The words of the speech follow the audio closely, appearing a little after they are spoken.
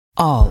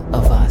All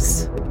of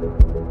us.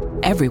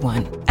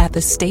 Everyone at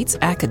the state's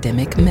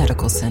academic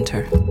medical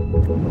center.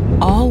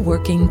 All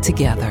working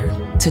together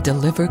to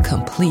deliver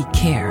complete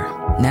care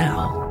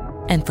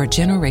now and for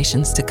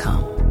generations to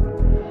come.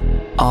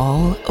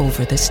 All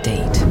over the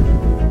state,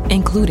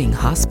 including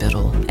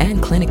hospital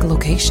and clinic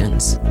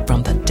locations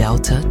from the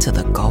Delta to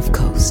the Gulf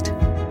Coast.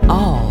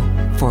 All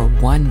for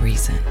one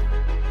reason.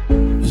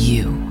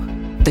 You,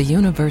 the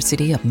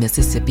University of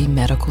Mississippi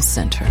Medical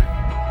Center.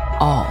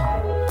 All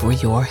for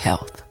your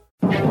health.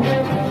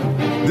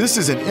 This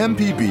is an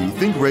MPB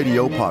Think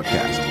Radio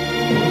podcast.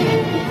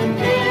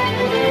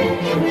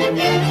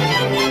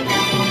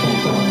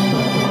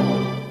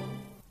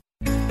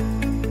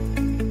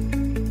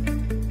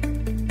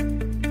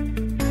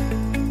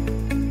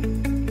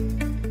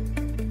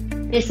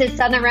 This is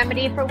Southern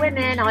Remedy for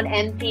Women on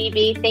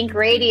MPB Think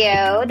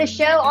Radio, the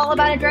show all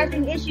about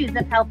addressing issues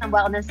of health and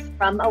wellness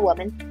from a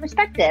woman's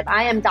perspective.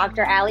 I am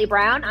Dr. Allie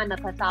Brown. I'm a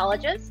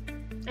pathologist,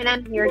 and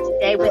I'm here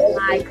today with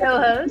my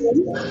co-host,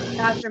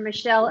 Dr.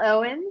 Michelle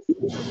Owens,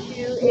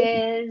 who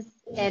is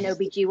an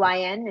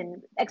OBGYN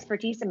and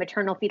expertise in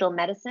maternal fetal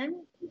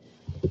medicine.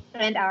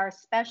 And our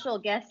special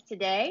guest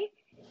today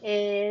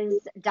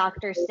is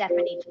Dr.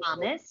 Stephanie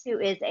Thomas, who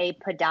is a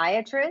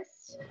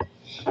podiatrist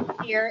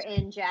here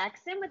in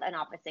Jackson with an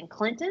office in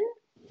Clinton.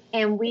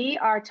 And we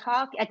are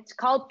it's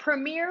called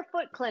Premier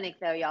Foot Clinic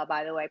though, y'all,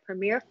 by the way,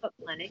 Premier Foot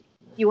Clinic.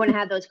 You want to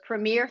have those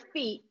premier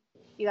feet,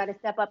 you got to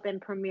step up in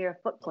Premier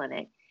Foot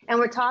Clinic. And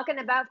we're talking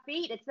about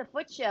feet. It's the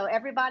foot show.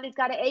 Everybody's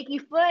got an achy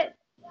foot.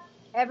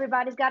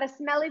 Everybody's got a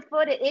smelly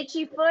foot, an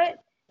itchy foot.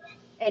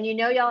 And you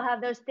know y'all have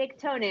those thick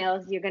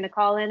toenails. You're going to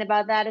call in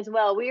about that as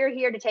well. We are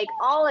here to take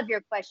all of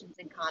your questions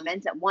and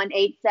comments at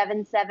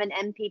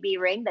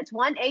 1-877-MPB-RING. That's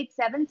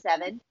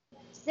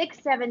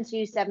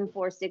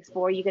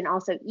 1-877-672-7464. You can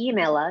also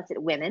email us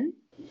at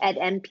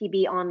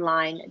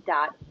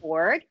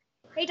women@mpbonline.org.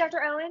 Hey,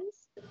 Dr.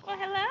 Owens. Well,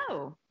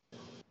 hello.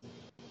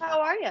 How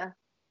are you?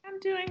 I'm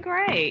doing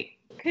great.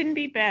 Couldn't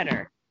be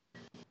better.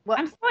 Well,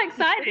 I'm so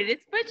excited.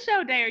 It's Foot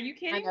Show Day. Are you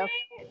kidding me?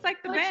 It's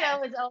like the Foot best.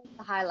 Show is always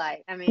the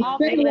highlight. I mean, all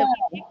things icky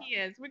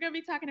nickies. We're going to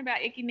be talking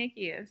about icky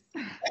nickies.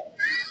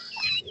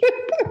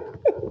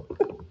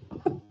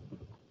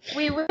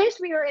 We wish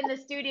we were in the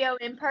studio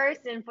in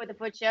person for the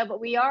Foot Show, but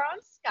we are on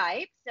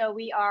Skype, so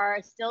we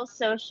are still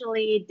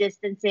socially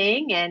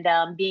distancing and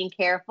being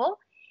careful.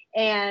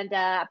 And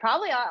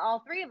probably all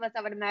three of us,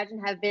 I would imagine,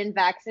 have been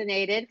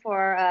vaccinated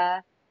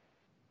for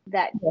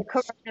that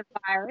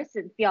coronavirus.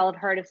 If y'all have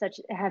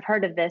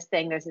heard of this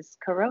thing, there's this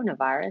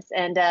coronavirus,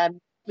 and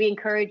we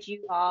encourage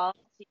you all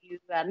to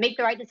make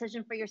the right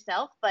decision for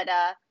yourself. But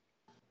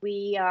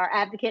we are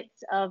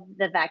advocates of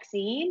the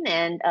vaccine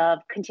and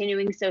of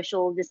continuing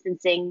social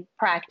distancing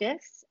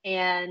practice.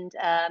 And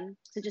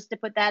so just to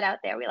put that out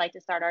there, we like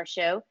to start our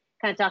show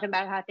kind of talking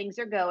about how things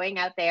are going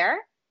out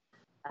there.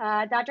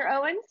 Dr.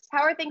 Owens,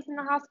 how are things in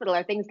the hospital?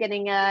 Are things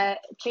getting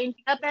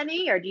changed up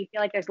any, or do you feel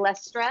like there's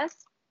less stress?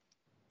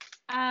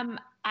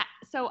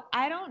 So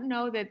I don't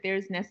know that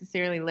there's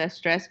necessarily less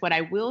stress. What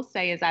I will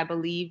say is I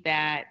believe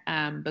that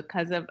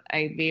because of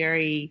a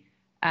very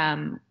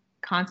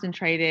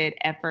concentrated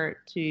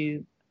effort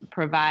to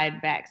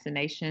provide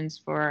vaccinations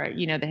for,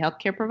 the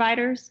healthcare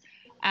providers,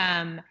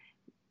 I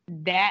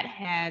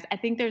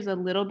think there's a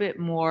little bit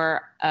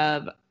more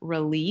of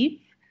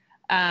relief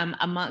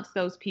amongst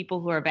those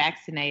people who are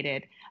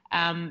vaccinated.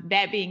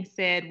 That being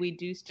said, we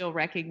do still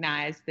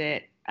recognize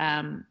that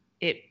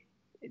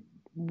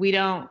we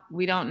don't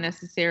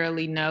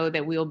necessarily know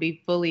that we'll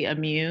be fully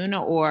immune,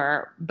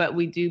 but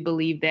we do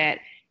believe that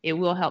it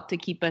will help to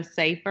keep us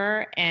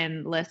safer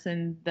and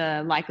lessen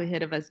the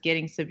likelihood of us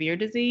getting severe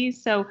disease.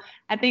 So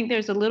I think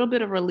there's a little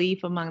bit of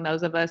relief among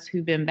those of us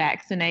who've been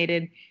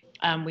vaccinated.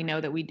 We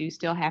know that we do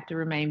still have to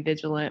remain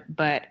vigilant,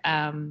 but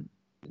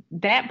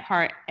that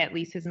part at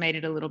least has made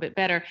it a little bit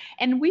better.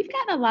 And we've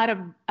gotten a lot of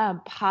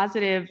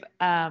positive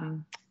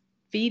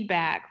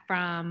feedback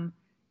from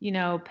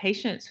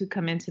patients who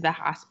come into the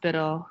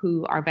hospital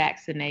who are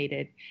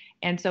vaccinated.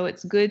 And so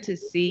it's good to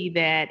see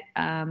that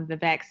the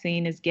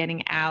vaccine is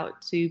getting out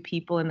to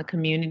people in the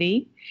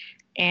community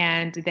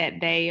and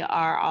that they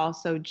are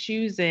also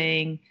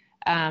choosing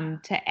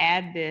to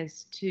add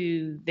this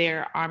to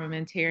their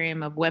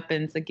armamentarium of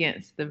weapons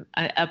against the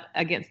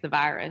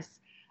virus.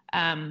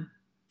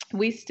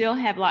 We still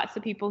have lots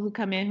of people who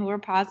come in who are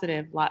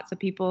positive, lots of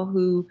people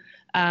who,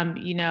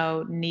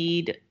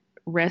 need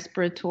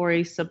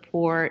respiratory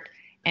support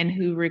and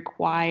who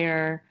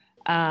require,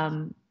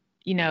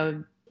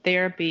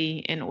 therapy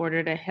in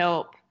order to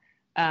help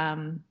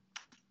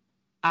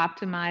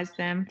optimize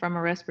them from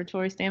a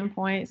respiratory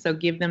standpoint. So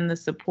give them the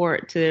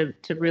support to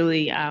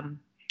really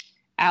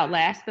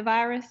outlast the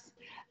virus.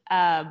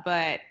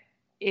 But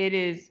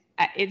it's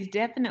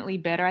definitely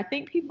better. I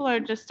think people are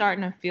just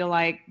starting to feel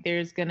like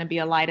there's going to be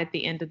a light at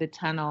the end of the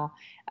tunnel,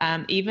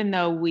 even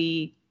though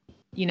we're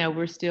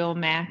still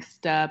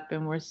maxed up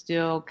and we're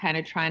still kind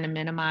of trying to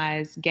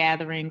minimize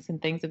gatherings and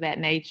things of that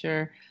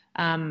nature.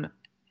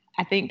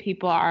 I think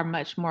people are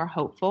much more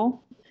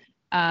hopeful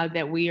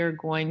that we are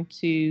going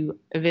to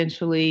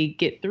eventually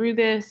get through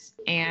this,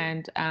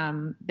 and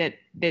that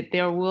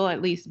there will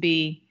at least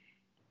be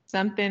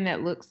something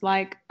that looks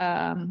like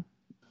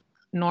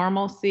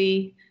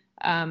normalcy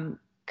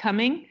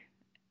coming.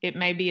 It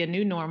may be a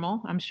new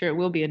normal. I'm sure it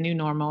will be a new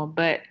normal,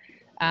 but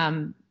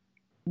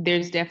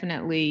there's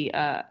definitely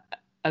a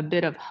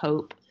bit of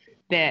hope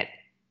that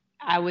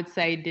I would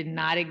say did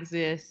not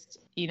exist,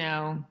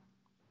 9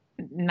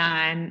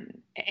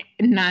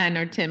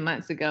 or 10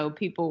 months ago.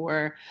 People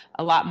were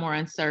a lot more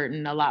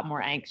uncertain, a lot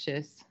more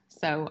anxious.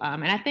 So,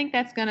 and I think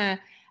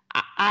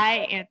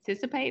I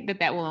anticipate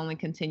that will only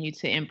continue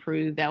to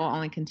improve. That will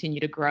only continue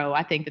to grow.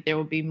 I think that there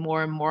will be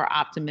more and more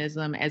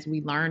optimism as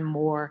we learn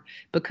more,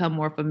 become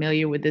more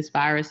familiar with this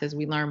virus, as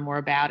we learn more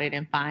about it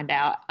and find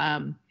out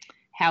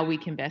how we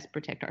can best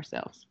protect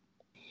ourselves.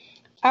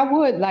 I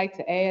would like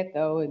to add,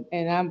 though,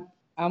 and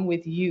I'm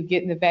with you,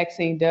 getting the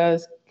vaccine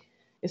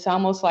it's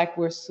almost like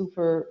we're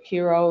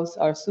superheroes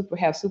or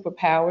have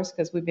superpowers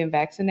because we've been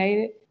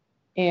vaccinated.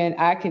 And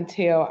I can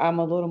tell I'm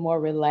a little more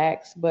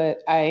relaxed,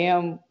 but I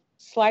am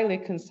slightly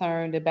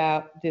concerned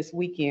about this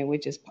weekend,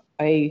 which is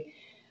a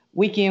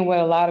weekend where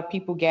a lot of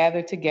people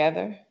gather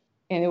together,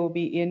 and it will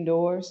be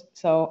indoors.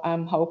 So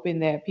I'm hoping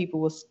that people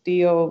will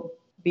still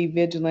be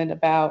vigilant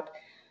about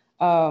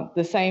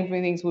the same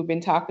things we've been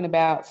talking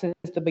about since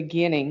the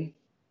beginning.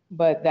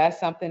 But that's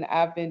something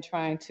I've been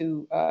trying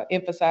to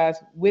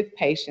emphasize with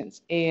patients,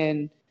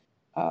 and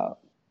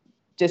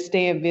just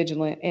staying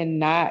vigilant and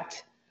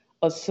not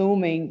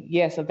assuming,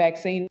 yes, a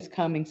vaccine is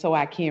coming, so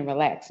I can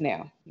relax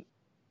now.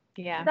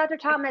 Yeah. Dr.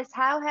 Thomas,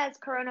 how has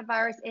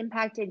coronavirus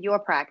impacted your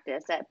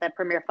practice at the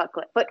Premier Foot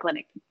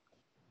Clinic?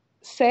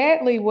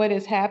 Sadly, what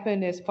has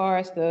happened as far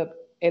as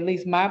at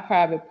least my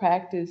private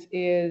practice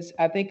is,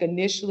 I think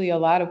initially a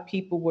lot of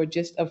people were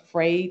just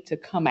afraid to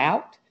come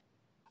out,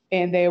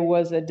 and there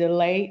was a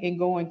delay in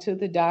going to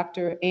the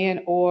doctor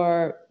and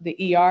or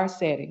the ER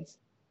settings.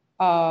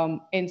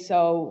 And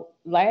so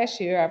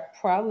last year, I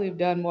probably have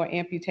done more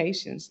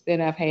amputations than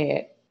I've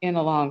had in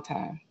a long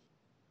time.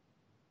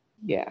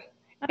 Yeah.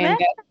 Well,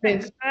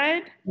 that's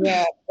good.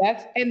 Yeah,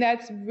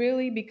 that's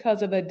really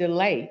because of a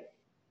delay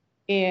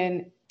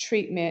in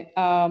treatment.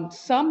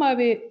 Some of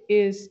it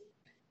is,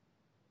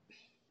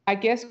 I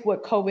guess,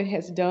 what COVID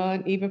has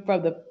done, even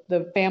from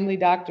the family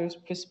doctor's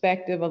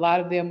perspective. A lot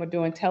of them are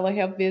doing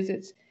telehealth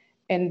visits,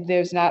 and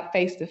there's not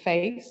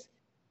face-to-face.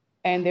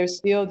 And there's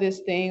still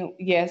this thing.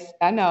 Yes,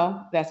 I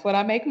know. That's what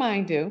I make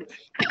mine do.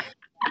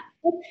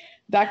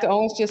 Dr.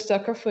 Owens just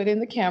stuck her foot in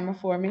the camera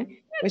for me.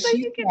 But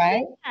she's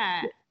right.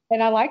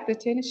 And I like the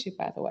tennis shoe,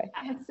 by the way.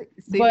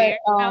 See, but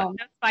no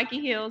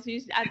spiky heels.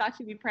 I thought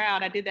you'd be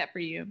proud. I did that for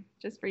you,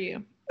 just for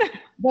you.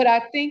 But I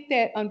think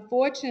that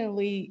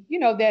unfortunately,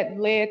 that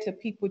led to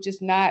people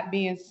just not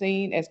being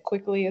seen as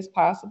quickly as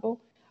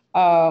possible.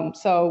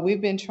 So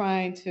we've been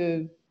trying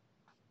to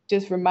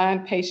just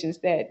remind patients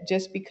that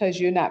just because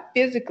you're not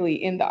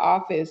physically in the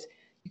office,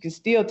 you can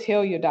still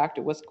tell your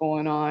doctor what's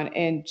going on.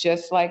 And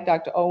just like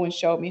Dr. Owen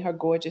showed me her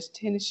gorgeous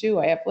tennis shoe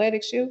or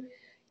athletic shoe,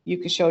 you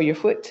can show your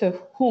foot to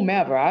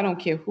whomever. I don't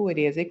care who it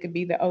is. It could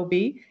be the OB.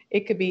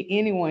 It could be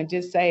anyone.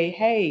 Just say,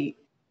 hey,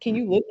 can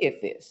you look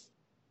at this?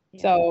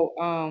 Yeah.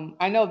 So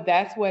I know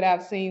that's what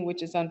I've seen,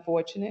 which is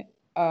unfortunate.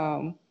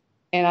 And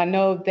I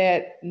know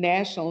that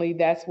nationally,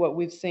 that's what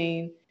we've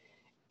seen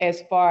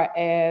as far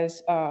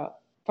as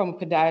from a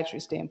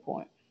podiatry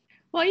standpoint.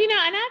 Well, and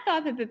I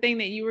thought that the thing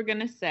that you were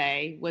going to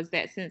say was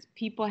that since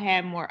people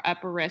had more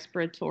upper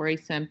respiratory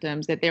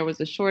symptoms, that there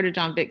was a shortage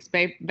on Vicks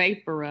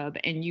VapoRub,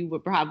 and you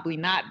would probably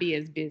not be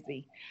as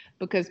busy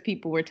because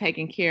people were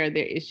taking care of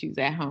their issues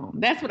at home.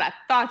 That's what I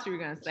thought you were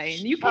going to say.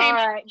 And you came. All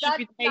right.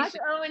 Dr.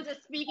 Owens is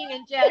speaking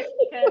in jest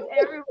because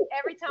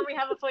every time we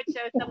have a foot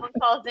show, someone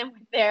calls in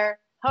with their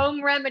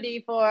home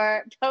remedy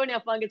for toenail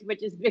fungus,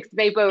 which is Vicks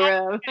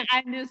VapoRub.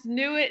 I just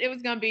knew it. It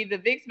was going to be the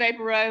Vicks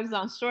VapoRubs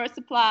on short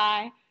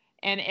supply.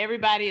 And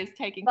everybody is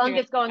taking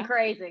fungus going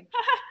crazy.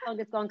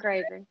 Fungus going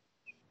crazy.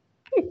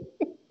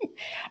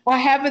 I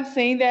haven't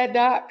seen that,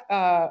 Doc,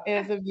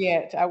 as of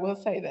yet. I will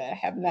say that I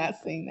have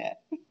not seen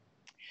that.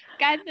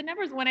 Guys, the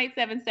number is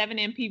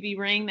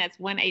 1-877-MPB-RING. That's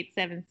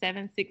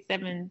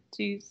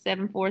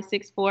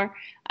 1-877-672-7464.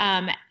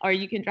 Or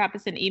you can drop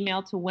us an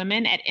email to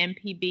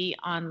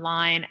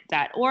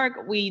women@mpbonline.org.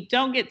 We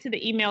don't get to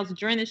the emails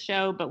during the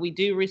show, but we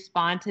do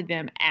respond to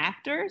them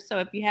after. So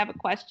if you have a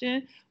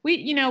question,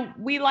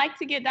 we like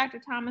to get Dr.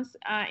 Thomas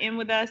in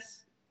with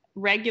us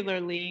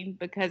regularly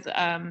because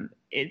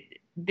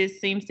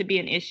this seems to be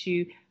an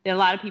issue that a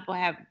lot of people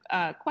have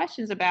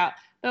questions about.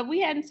 But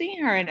we hadn't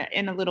seen her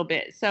in a little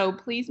bit. So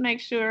please make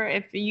sure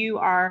if you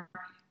are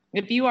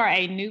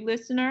a new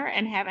listener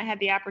and haven't had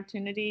the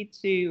opportunity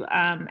to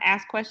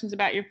ask questions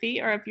about your feet,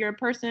 or if you're a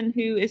person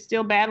who is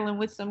still battling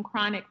with some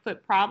chronic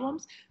foot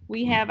problems,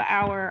 we have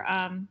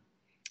our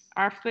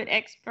foot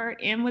expert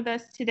in with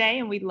us today,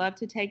 and we'd love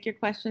to take your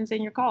questions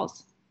and your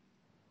calls.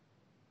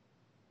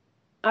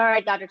 All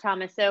right, Dr.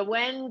 Thomas. So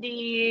when do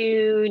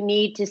you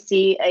need to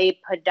see a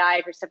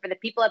podiatrist? So for the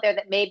people out there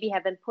that maybe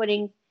have been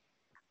putting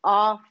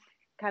off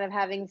kind of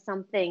having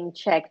something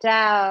checked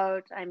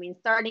out? I mean,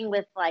 starting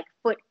with like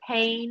foot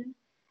pain,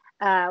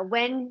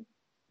 when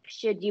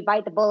should you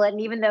bite the bullet?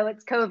 And even though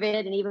it's COVID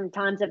and even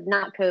times of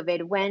not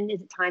COVID, when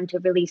is it time to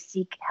really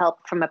seek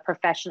help from a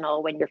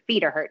professional when your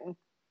feet are hurting?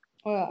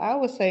 Well, I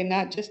would say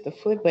not just the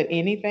foot, but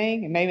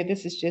anything. And maybe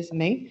this is just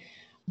me.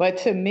 But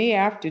to me,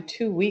 after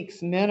 2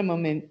 weeks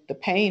minimum and the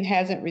pain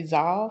hasn't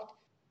resolved,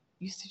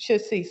 you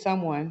should see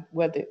someone,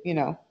 whether,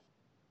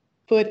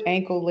 foot,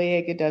 ankle,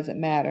 leg, it doesn't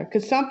matter,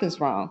 because something's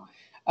wrong.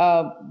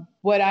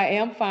 What I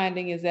am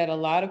finding is that a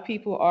lot of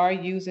people are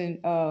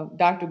using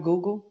Dr.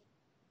 Google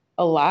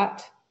a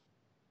lot.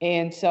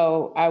 And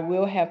so I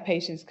will have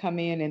patients come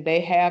in and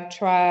they have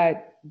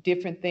tried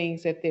different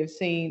things that they've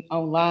seen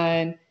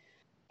online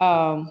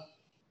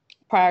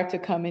prior to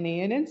coming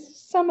in. And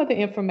some of the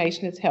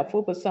information is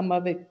helpful, but some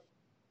of it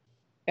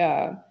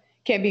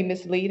can be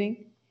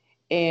misleading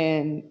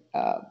and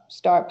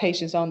start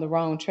patients on the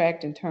wrong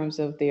track in terms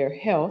of their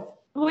health.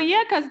 Well,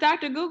 yeah, because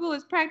Dr. Google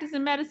is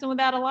practicing medicine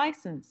without a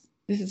license.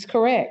 This is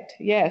correct.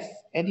 Yes.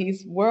 And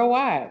he's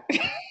worldwide.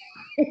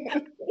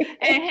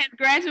 And had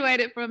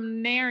graduated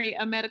from NARI,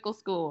 a medical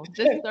school.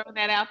 Just throwing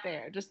that out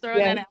there.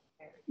 That out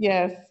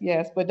there.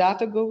 Yes. But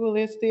Dr. Google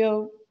is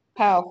still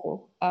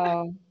powerful.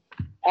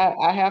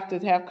 I have to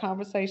have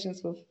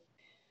conversations with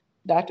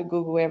Dr.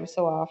 Google every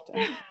so often.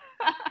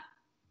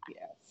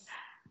 Yes.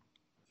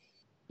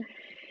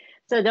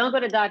 So don't go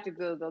to Dr.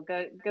 Google.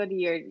 Go to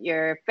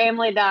your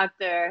family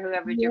doctor,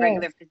 whoever's your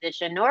regular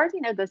physician, or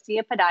go see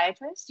a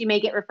podiatrist. You may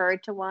get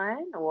referred to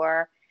one,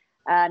 or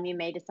you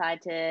may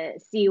decide to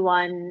see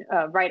one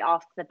right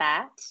off the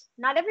bat.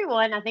 Not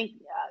everyone, I think,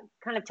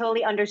 kind of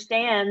totally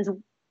understands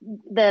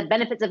the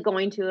benefits of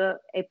going to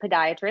a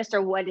podiatrist,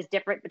 or what is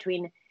different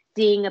between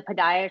seeing a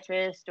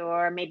podiatrist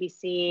or maybe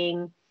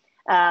seeing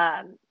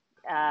a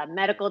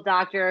medical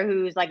doctor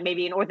who's like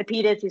maybe an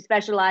orthopedist who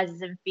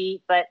specializes in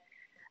feet. But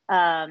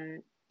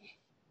and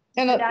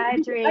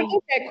podiatry, I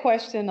get that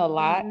question a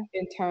lot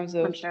in terms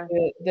of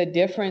the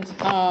difference.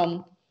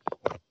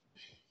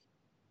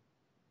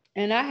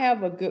 And I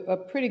have a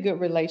pretty good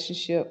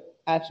relationship,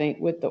 I think,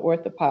 with the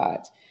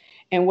orthopods.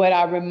 And what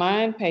I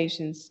remind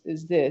patients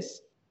is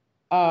this: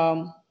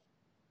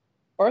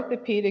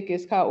 orthopedic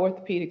is called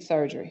orthopedic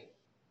surgery,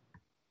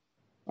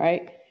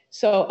 right?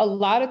 So a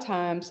lot of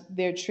times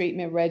their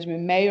treatment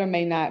regimen may or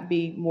may not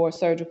be more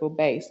surgical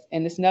based,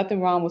 and there's nothing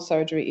wrong with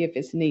surgery if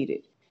it's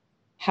needed.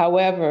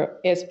 However,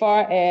 as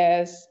far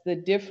as the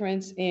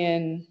difference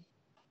in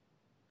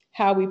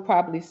how we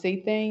probably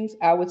see things,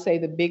 I would say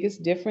the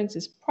biggest difference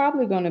is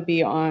probably going to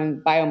be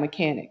on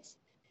biomechanics.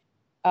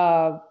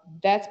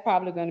 That's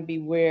probably going to be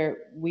where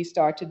we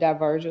start to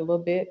diverge a little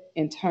bit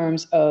in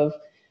terms of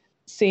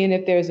seeing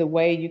if there's a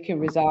way you can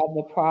resolve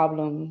the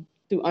problem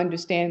through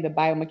understanding the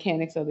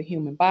biomechanics of the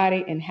human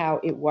body and how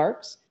it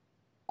works.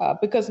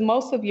 Because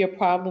most of your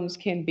problems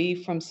can be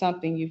from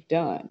something you've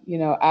done.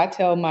 I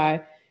tell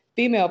my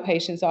female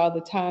patients all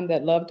the time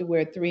that love to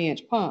wear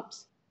 3-inch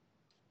pumps.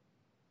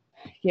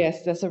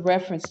 Yes, that's a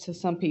reference to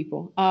some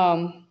people.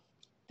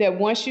 That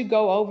once you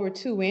go over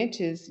 2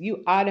 inches,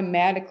 you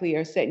automatically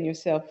are setting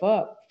yourself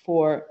up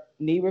for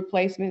knee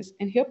replacements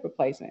and hip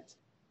replacements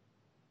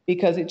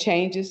because it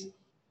changes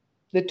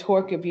the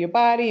torque of your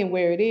body and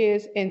where it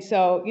is. And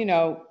so,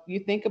 you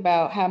think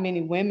about how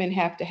many women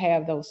have to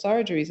have those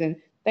surgeries, and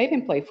they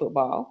didn't play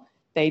football.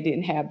 They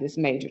didn't have this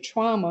major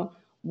trauma.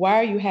 Why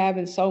are you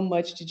having so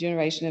much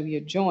degeneration of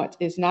your joints?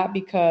 It's not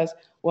because,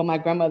 well, my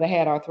grandmother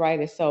had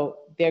arthritis, so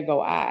there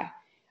go I.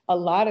 A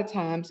lot of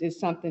times it's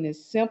something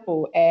as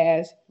simple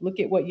as,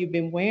 look at what you've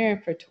been wearing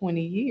for 20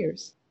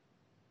 years.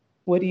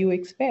 What do you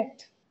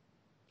expect?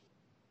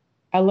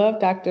 I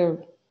love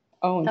Dr.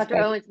 Owens. Dr.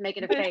 Owens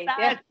making a face.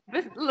 Yeah.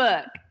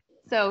 Look,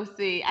 so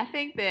see, I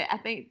think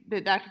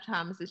that Dr.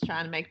 Thomas is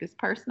trying to make this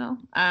personal.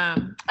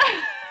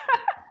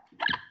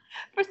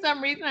 For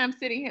some reason, I'm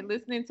sitting here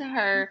listening to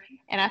her,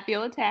 and I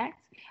feel attacked.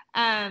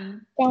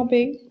 Don't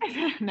be.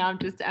 No, I'm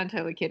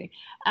totally kidding.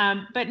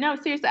 But no,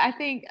 seriously, I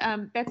think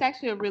that's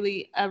actually a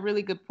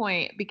really good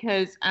point,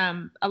 because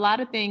a lot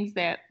of things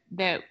that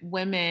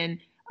women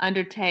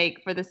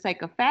undertake for the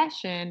sake of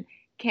fashion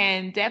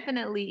can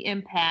definitely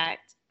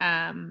impact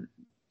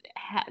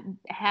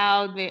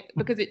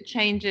because it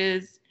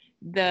changes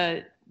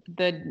the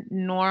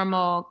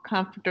normal,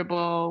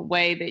 comfortable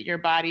way that your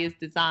body is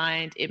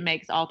designed. It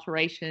makes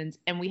alterations,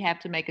 and we have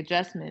to make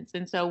adjustments.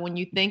 And so when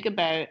you think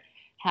about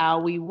how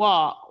we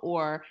walk,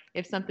 or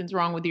if something's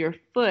wrong with your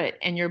foot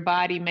and your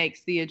body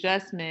makes the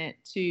adjustment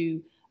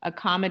to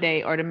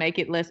accommodate or to make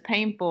it less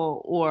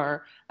painful,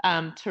 or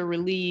to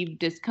relieve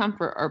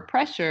discomfort or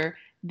pressure,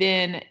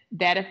 then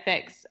that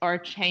affects or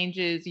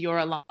changes your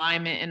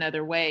alignment in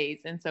other ways.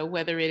 And so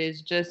whether it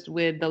is just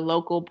with the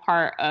local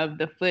part of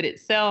the foot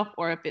itself,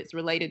 or if it's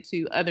related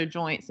to other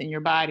joints in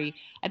your body,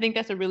 I think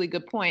that's a really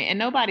good point. And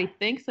nobody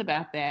thinks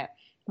about that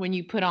when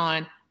you put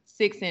on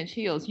 6-inch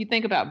heels. You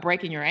think about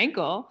breaking your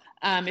ankle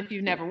if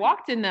you've never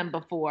walked in them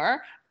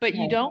before, but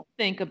you don't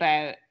think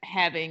about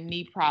having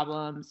knee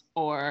problems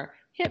or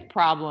hip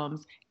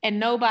problems. And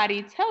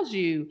nobody tells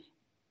you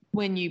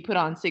when you put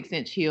on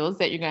 6-inch heels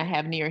that you're going to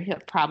have near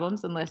hip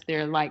problems unless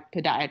they're like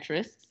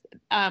podiatrists.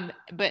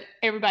 But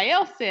everybody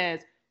else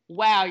says,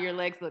 wow, your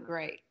legs look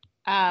great.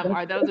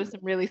 Or those are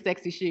some really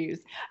sexy shoes.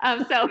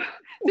 So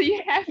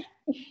you have,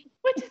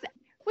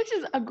 which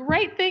is a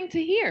great thing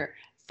to hear.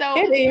 So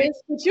it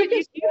is, but you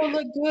can still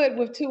look good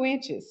with 2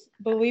 inches.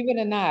 Believe it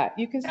or not,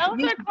 you can.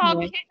 Those are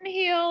called kitten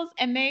heels,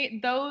 and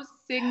those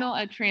signal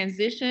a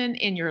transition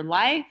in your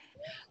life.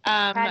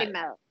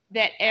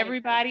 That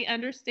everybody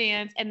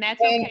understands, and that's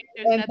okay.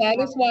 And that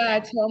is why I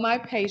tell my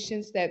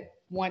patients that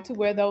want to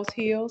wear those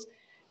heels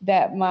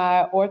that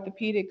my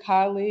orthopedic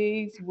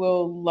colleagues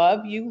will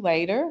love you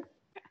later.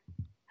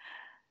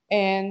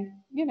 And,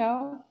 you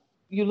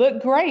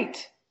look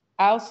great.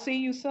 I'll see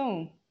you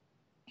soon.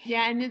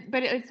 Yeah,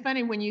 but it's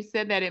funny when you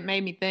said that, it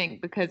made me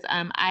think because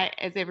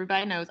as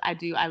everybody knows,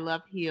 I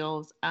love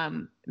heels.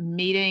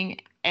 Meeting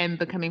and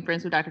becoming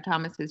friends with Dr.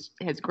 Thomas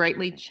has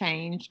greatly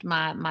changed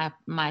my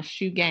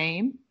shoe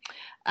game.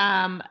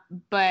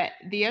 But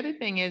the other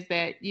thing is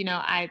that,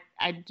 I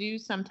do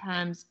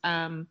sometimes,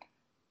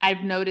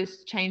 I've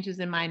noticed changes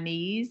in my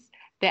knees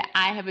that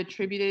I have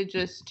attributed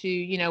just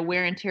to,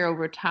 wear and tear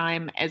over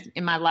time as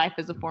in my life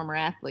as a former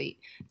athlete.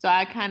 So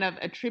I kind of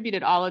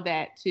attributed all of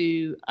that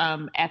to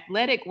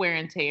athletic wear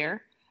and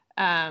tear,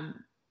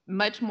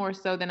 much more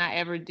so than I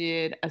ever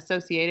did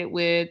associated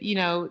with,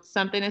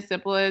 something as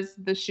simple as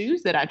the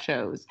shoes that I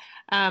chose.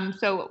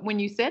 So when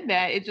you said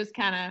that, it just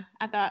I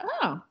thought,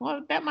 oh,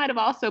 well, that might have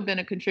also been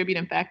a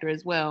contributing factor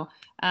as well.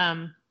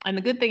 And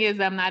the good thing is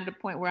I'm not at a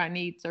point where I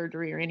need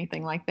surgery or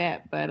anything like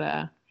that. But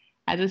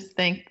I just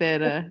think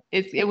that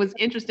it was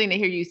interesting to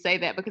hear you say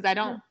that because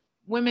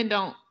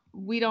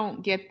we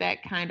don't get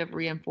that kind of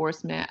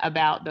reinforcement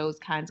about those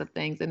kinds of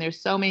things. And there's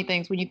so many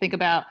things when you think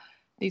about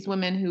these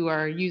women who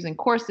are using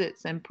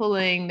corsets and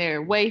pulling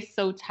their waist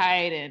so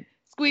tight and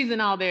squeezing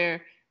all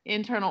their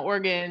internal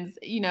organs,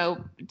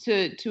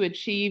 to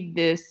achieve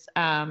this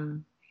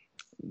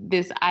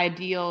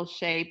ideal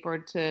shape or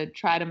to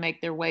try to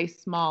make their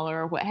waist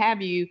smaller or what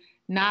have you,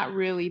 not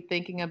really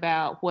thinking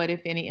about what, if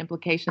any,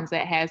 implications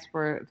that has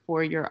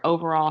for your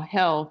overall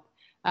health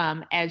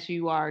as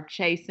you are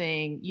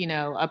chasing,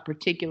 a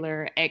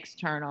particular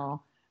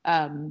external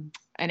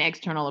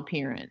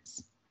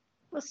appearance.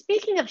 Well,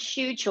 speaking of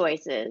shoe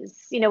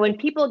choices, when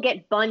people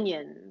get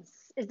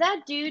bunions, is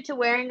that due to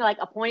wearing like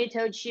a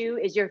pointed-toed shoe?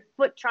 Is your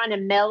foot trying to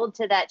meld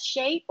to that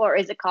shape, or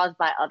is it caused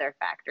by other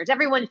factors?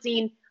 Everyone's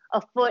seen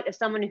a foot of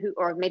someone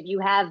or maybe you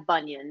have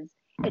bunions.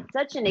 It's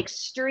such an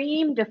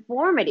extreme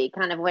deformity,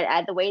 kind of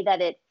the way that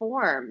it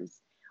forms.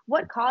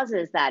 What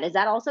causes that? Is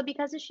that also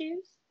because of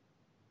shoes?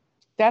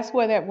 That's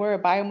where that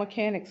word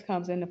biomechanics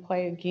comes into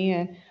play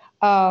again.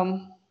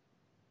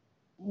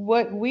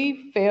 What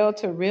we fail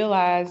to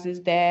realize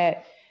is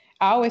that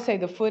I always say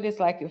the foot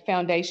is like the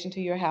foundation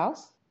to your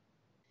house.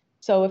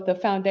 So if the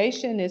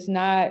foundation is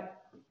not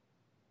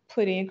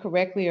put in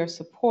correctly or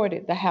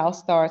supported, the house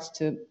starts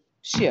to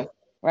shift,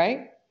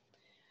 right?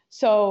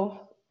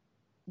 So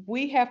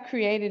we have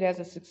created as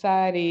a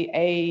society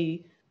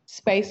a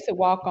space to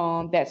walk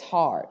on that's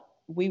hard.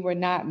 We were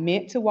not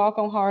meant to walk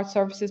on hard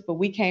surfaces, but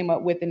we came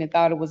up with it and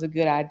thought it was a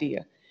good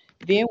idea.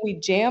 Then we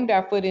jammed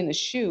our foot in the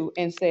shoe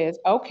and says,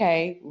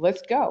 okay,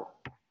 let's go.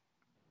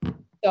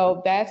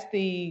 So that's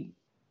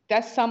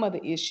some of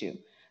the issue.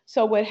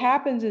 So what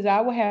happens is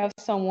I will have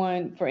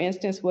someone, for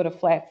instance, with a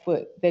flat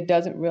foot that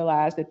doesn't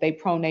realize that they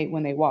pronate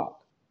when they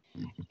walk.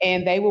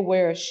 And they will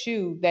wear a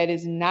shoe that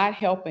is not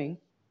helping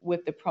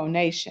with the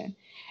pronation.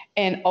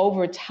 And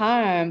over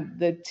time,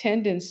 the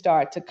tendons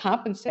start to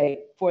compensate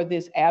for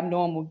this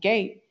abnormal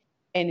gait,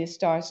 and it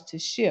starts to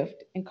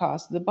shift and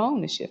cause the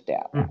bone to shift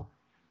out.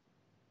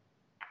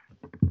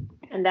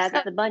 And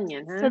that's the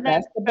bunion, huh? So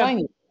that's the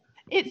bunion.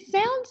 It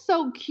sounds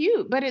so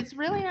cute, but it's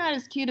really not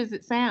as cute as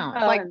it sounds.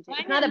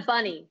 It's not a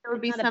bunny. It would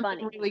be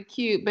something really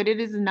cute, but it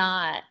is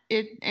not.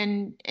 No,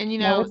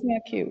 it's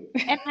not cute.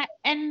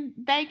 and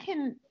they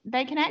can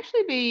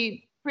actually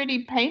be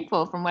pretty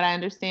painful, from what I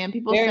understand.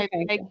 People say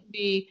they can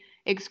be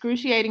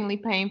excruciatingly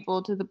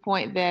painful to the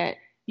point that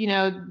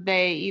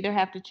they either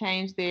have to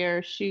change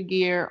their shoe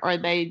gear or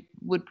they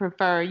would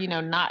prefer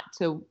not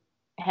to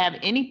have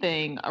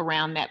anything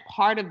around that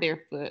part of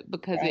their foot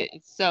because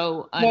it's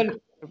so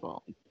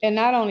uncomfortable. And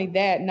not only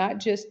that, not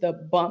just the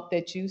bump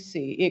that you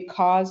see, it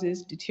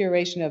causes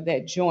deterioration of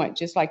that joint,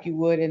 just like you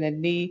would in a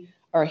knee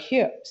or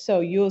hip. So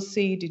you'll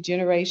see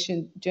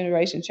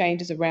generation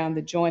changes around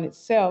the joint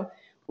itself,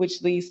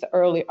 which leads to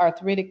early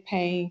arthritic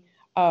pain,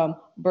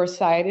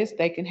 bursitis.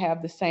 They can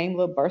have the same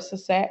little bursa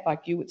sac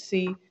like you would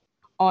see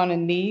on a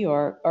knee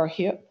or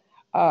hip,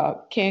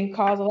 can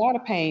cause a lot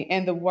of pain.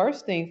 And the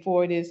worst thing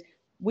for it is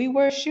we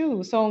wear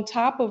shoes. So on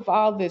top of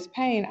all this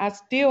pain, I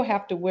still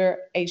have to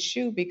wear a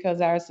shoe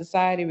because our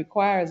society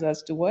requires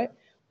us to what?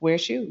 Wear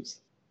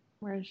shoes.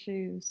 Wear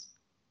shoes.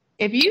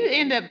 If you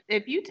end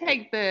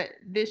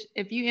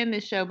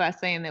this show by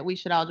saying that we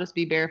should all just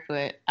be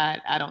barefoot,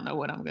 I don't know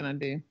what I'm gonna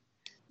do.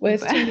 Well,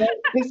 it's too late.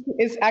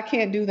 I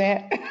can't do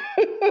that.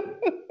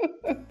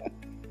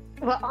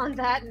 Well, on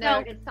that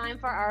note, it's time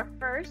for our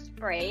first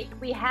break.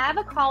 We have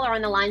a caller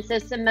on the line. So,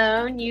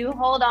 Simone, you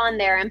hold on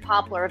there in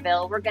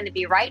Poplarville. We're going to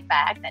be right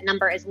back. That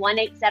number is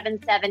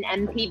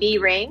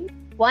 1-877-MPB-RING,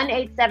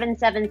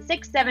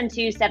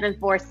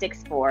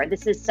 1-877-672-7464.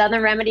 This is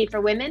Southern Remedy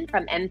for Women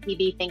from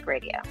MPB Think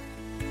Radio.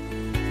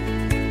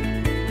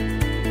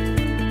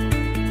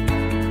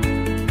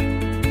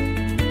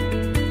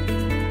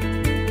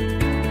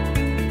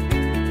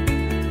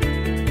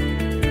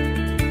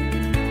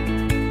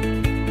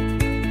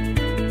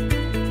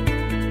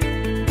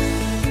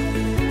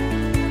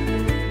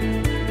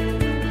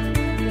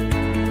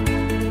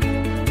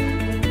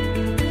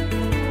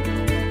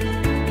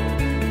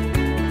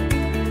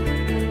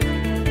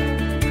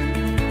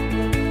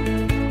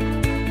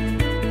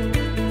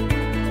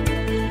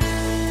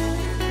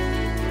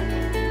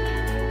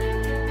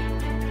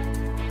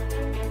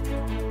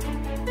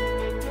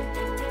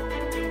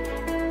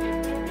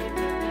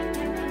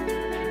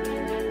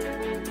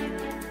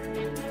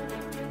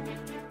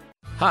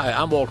 Hi,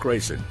 I'm Walt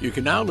Grayson. You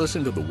can now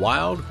listen to the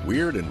wild,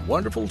 weird, and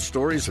wonderful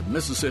stories of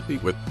Mississippi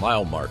with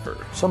Mile Marker.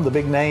 Some of the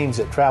big names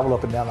that travel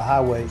up and down the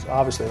highways,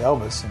 obviously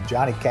Elvis and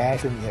Johnny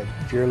Cash, and you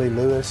have Jerry Lee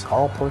Lewis,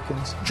 Carl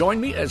Perkins.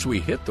 Join me as we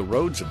hit the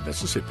roads of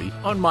Mississippi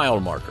on Mile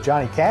Marker.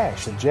 Johnny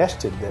Cash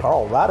suggested that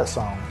Carl write a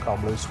song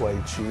called Blue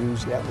Suede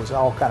Shoes. That was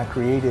all kind of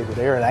created with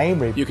Aaron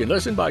Amory. You can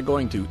listen by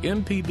going to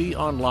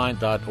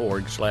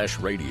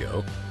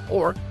mpbonline.org/radio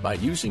or by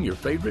using your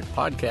favorite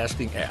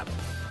podcasting app.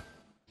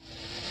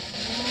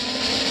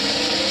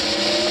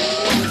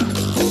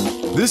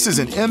 This is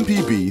an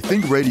MPB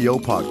Think Radio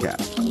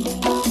podcast.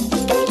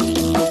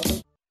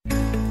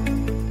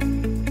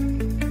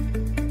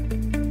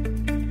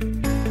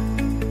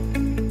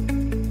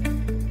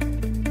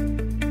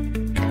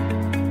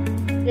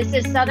 This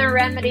is Southern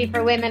Remedy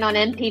for Women on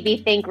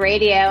MPB Think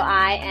Radio.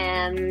 I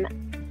am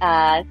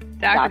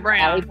Dr. Brown.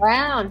 Allie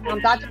Brown.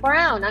 I'm Dr.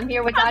 Brown. I'm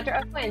here with Dr.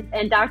 Owens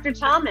and Dr.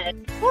 Thomas.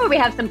 Boy, we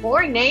have some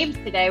boring names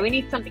today. We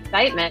need some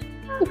excitement.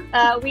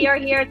 We are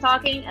here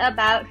talking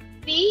about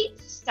feet.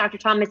 Dr.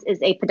 Thomas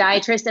is a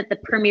podiatrist at the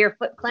Premier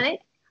Foot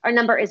Clinic. Our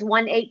number is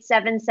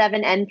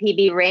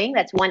 1-877-MPB-RING.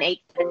 That's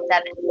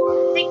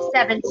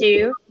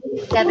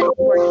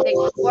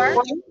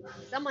 1-877-672-7464.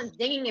 Someone's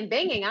dinging and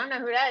binging. I don't know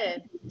who that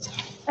is.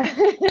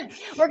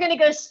 We're going to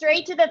go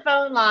straight to the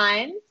phone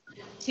lines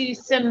to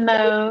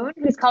Simone,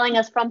 who's calling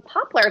us from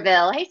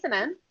Poplarville. Hey,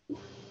 Simone.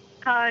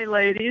 Hi,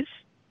 ladies.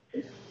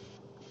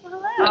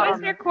 Hello.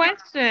 What's your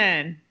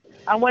question?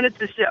 I wanted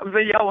to share,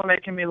 but y'all were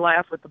making me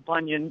laugh with the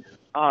bunion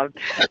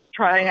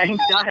diagonal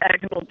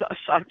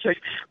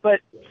subject. But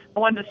I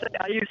wanted to say,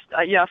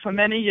 for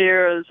many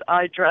years,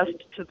 I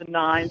dressed to the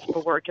nines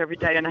for work every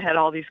day, and I had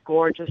all these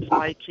gorgeous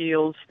high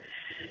heels.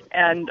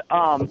 And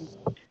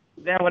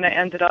then when I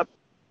ended up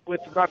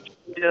with ruptured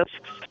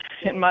discs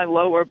in my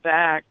lower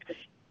back,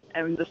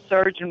 and the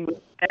surgeon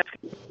was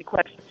asking me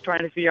questions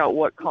trying to figure out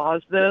what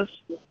caused this,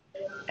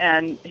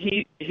 and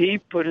he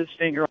put his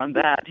finger on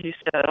that. He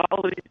said,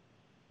 all these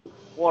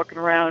walking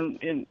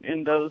around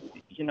in those,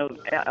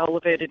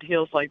 elevated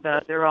heels like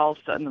that, they're all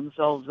setting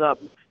themselves up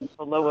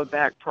for lower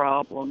back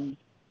problems.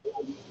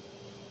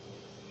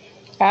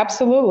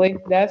 Absolutely.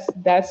 That's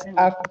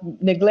I've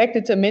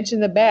neglected to mention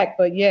the back,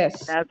 but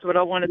yes. That's what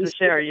I wanted to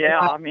share. Yeah.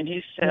 I mean,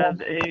 he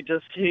said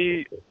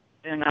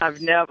and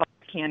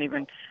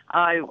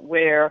I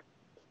wear,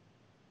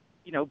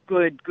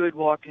 good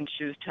walking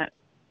shoes,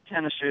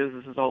 tennis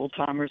shoes, as old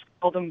timers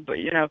call them, but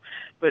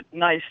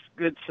nice,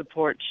 good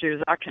support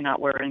shoes. I cannot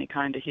wear any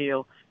kind of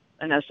heel,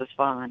 and that's just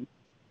fine.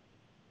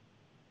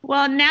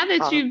 Well, now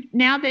that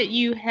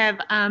you have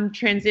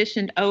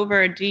transitioned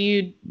over, do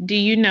you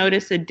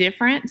notice a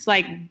difference?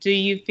 Like, do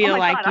you feel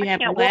like you have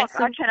less?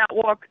 I cannot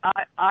walk.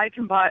 I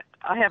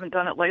haven't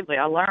done it lately.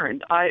 I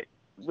learned. I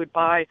would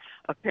buy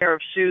a pair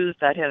of shoes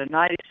that had a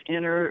nice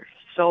inner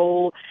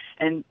sole,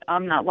 and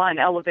I'm not lying.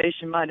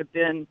 Elevation might have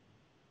been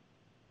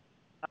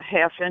a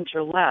half inch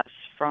or less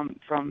from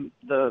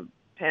the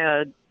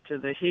pad to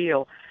the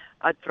heel.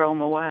 I'd throw them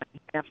away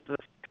after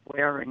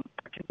wearing.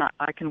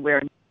 I can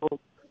wear no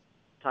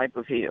type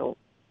of heel.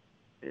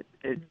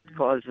 It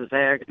causes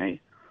agony.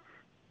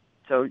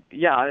 So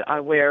yeah, I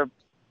wear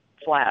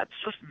flats,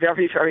 just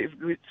very, very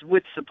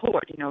with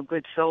support.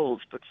 Good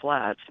soles, but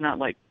flats. Not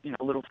like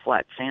little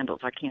flat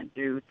sandals. I can't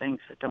do things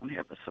that don't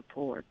have a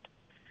support.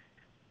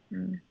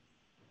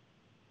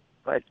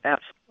 But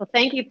absolutely. Well,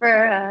 thank you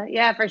for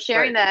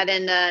sharing that,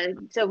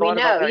 and so we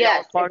know.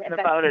 Yes, talking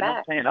about it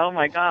and saying, "Oh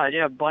my God,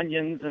 yeah,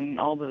 bunions and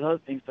all those other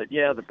things." But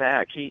yeah, the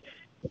back. It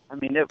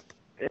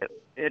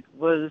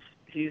was.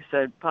 He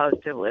said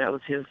positively that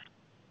was his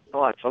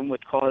thoughts on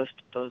what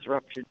caused those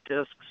ruptured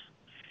discs.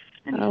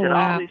 And he said,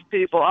 wow. all these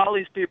people.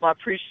 I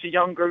preach to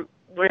younger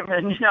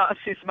women. I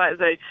see somebody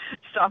say,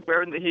 "Stop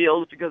wearing the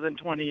heels because in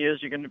 20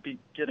 years you're going to be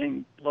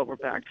getting lower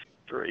back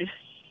surgery."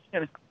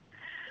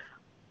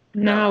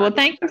 No, well,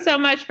 thank you so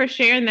much for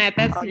sharing that.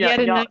 That's yet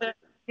another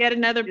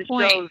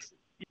point.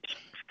 It's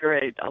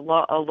great. I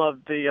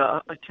love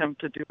the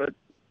attempt to do a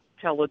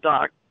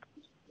teledoc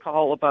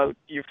call about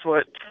your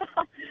foot.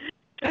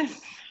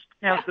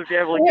 have to be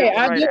able to Hey,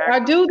 get the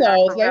right I do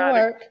those. They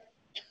acrobatic- work.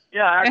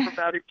 Yeah,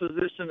 acrobatic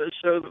position to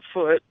show the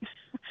foot.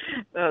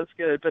 That's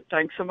good. But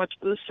thanks so much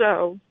for the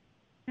show.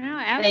 No,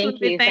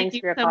 absolutely. Thank Thanks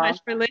you for your so call. much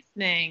for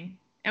listening.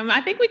 And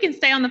I think we can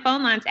stay on the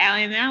phone lines,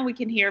 Allie, and now we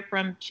can hear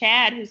from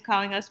Chad, who's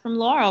calling us from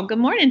Laurel. Good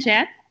morning,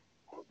 Chad.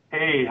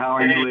 Hey, how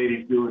are you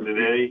ladies doing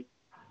today?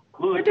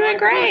 Look, We're doing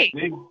great.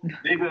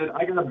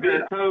 I got a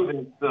big toe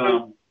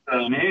that's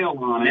a nail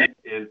on it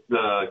is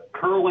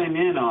curling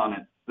in on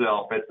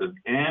itself at the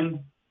end,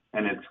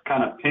 and it's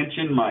kind of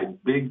pinching my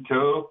big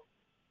toe.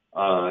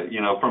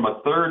 From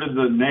a third of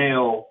the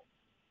nail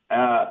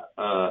up,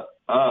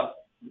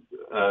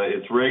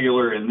 it's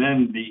regular, and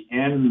then the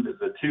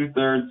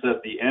 2/3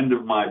 at the end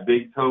of my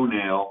big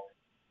toenail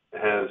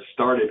has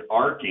started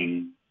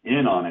arcing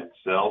in on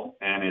itself,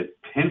 and it's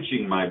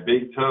pinching my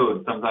big toe,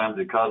 and sometimes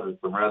it causes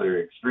some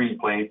rather extreme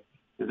pain.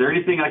 Is there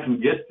anything I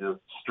can get to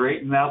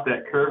straighten out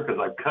that curve?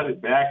 Because I've cut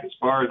it back as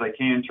far as I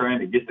can, trying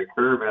to get the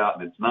curve out,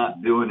 and it's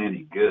not doing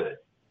any good.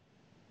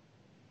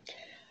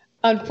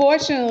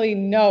 Unfortunately,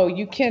 no,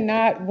 you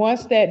cannot.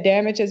 Once that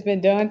damage has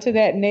been done to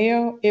that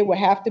nail, it will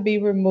have to be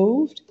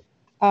removed.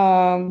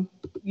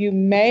 You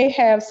may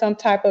have some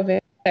type of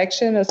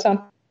infection or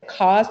something that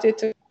caused it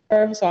to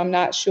curve, so I'm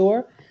not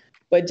sure.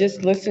 But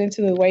just listening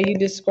to the way you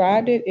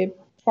described it, it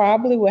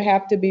probably will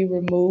have to be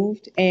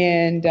removed,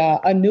 and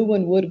a new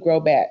one would grow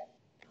back.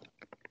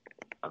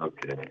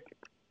 Okay.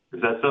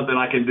 Is that something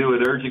I can do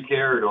at urgent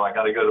care, or do I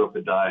got to go to a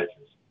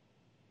podiatrist?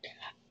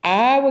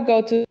 I would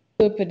go to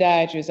a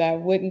podiatrist. I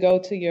wouldn't go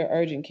to your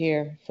urgent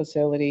care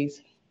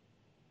facilities.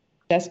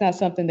 That's not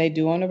something they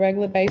do on a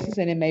regular basis,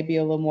 and it may be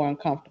a little more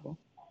uncomfortable.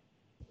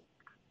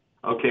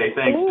 Okay,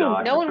 thanks,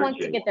 Doc. No one wants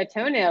to get their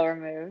toenail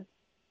removed.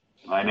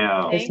 I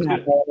know. It's not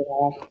bad at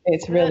all.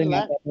 It's really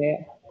not that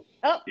bad.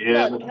 Oh,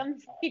 Yeah. look,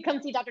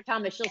 come see Dr.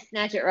 Thomas. She'll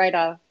snatch it right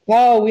off.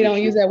 Oh, we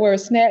don't use that word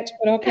snatch,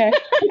 but okay.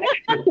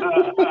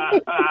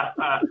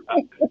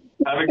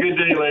 Have a good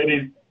day,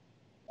 ladies.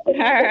 All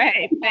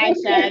right. Bye,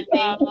 Chad.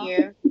 Thank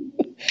you.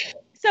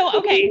 So,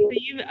 okay,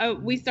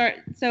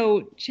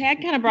 so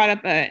Chad kind of brought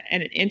up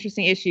an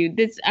interesting issue.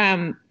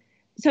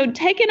 So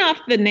taking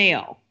off the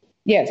nail.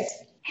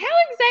 Yes. How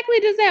exactly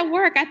does that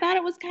work? I thought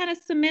it was kind of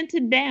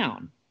cemented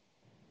down.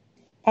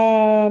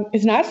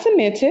 It's not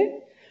cemented.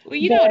 Well,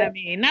 you know what I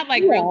mean. Not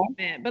like real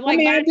cement, but like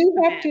we right?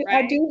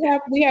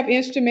 have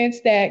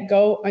instruments that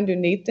go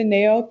underneath the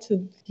nail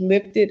to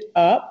lift it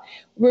up.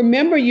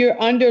 Remember,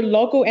 you're under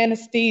local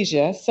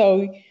anesthesia,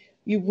 so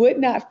you would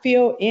not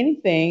feel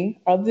anything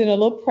other than a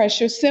little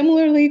pressure,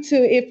 similarly to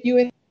if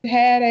you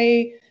had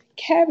a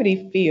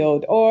cavity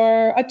filled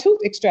or a tooth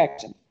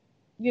extraction.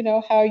 You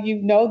know how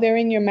they're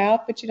in your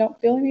mouth, but you don't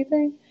feel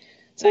anything?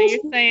 So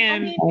you're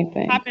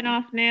saying popping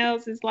off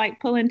nails is like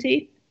pulling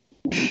teeth?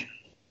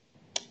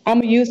 I'm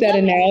going to use that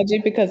analogy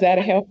because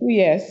that'll help you,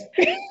 yes.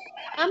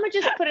 I'm going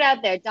to just put it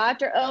out there.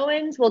 Dr.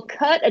 Owens will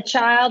cut a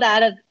child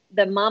out of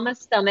the mama's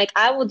stomach.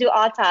 I will do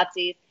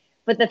autopsies.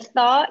 But the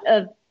thought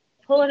of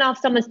pulling off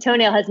someone's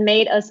toenail has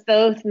made us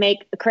both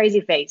make a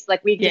crazy face.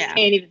 Like we just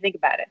can't even think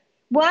about it.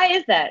 Why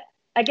is that?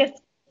 I guess.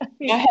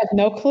 I have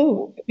no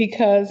clue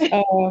because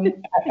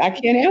I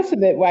can't answer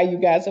that why you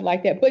guys are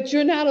like that. But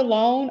you're not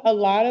alone. A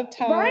lot of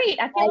times. Right.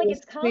 I feel like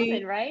it's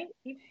common, right?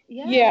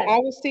 Yeah, I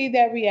would see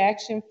that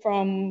reaction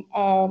from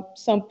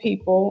some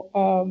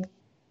people.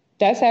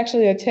 That's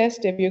actually a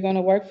test if you're going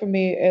to work for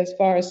me as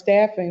far as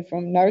staffing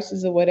from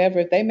nurses or whatever.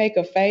 If they make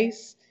a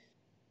face,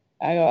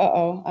 I go,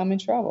 uh-oh, I'm in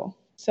trouble.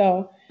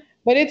 So,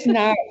 but it's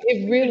not.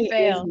 It really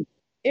isn't.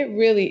 It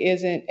really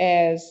isn't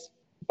as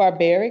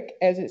barbaric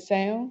as it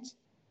sounds.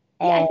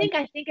 Yeah,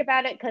 I think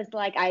about it because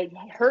like I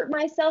hurt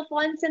myself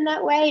once in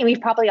that way, and we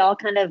probably all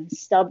kind of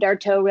stubbed our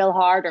toe real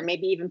hard, or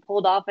maybe even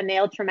pulled off a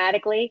nail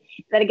traumatically.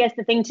 But I guess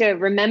the thing to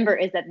remember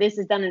is that this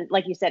is done, in,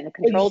 like you said, in a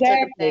controlled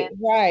circumstance,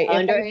 right?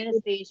 Under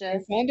anesthesia.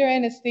 It's under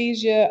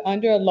anesthesia,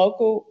 under a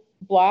local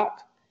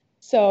block.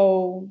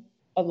 So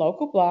a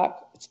local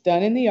block. It's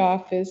done in the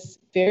office.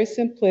 Very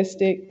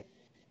simplistic.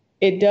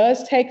 It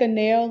does take a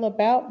nail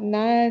about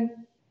 9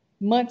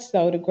 months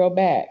though to grow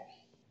back.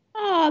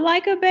 Oh,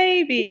 like a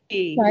baby.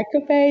 Like a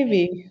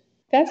baby.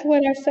 That's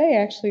what I say,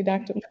 actually,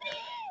 Dr.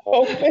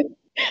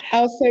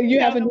 I'll say you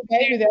have a new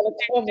baby that'll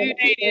come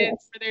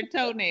for their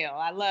toenail.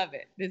 I love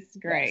it. This is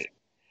great.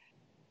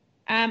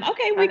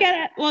 Okay, we got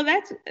it. Well,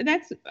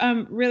 that's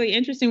really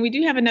interesting. We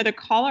do have another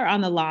caller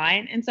on the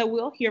line, and so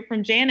we'll hear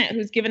from Janet,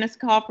 who's given us a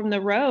call from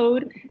the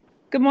road.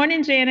 Good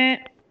morning,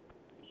 Janet.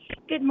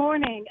 Good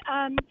morning.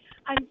 I'm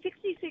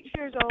 66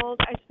 years old.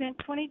 I spent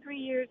 23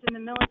 years in the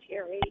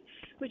military,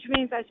 which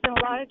means I spent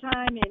a lot of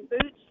time in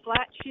boots,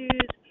 flat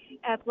shoes,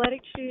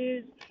 athletic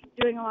shoes,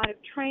 doing a lot of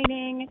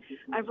training.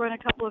 I've run a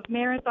couple of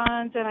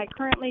marathons, and I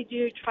currently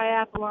do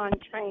triathlon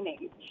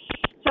training.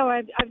 So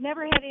I've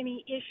never had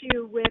any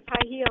issue with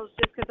high heels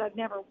just because I've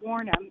never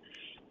worn them.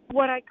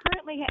 What I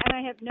currently have, and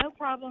I have no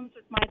problems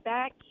with my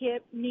back,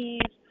 hip,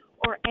 knees,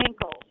 or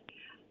ankles.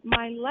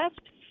 My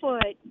left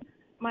foot,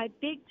 my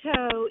big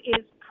toe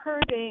is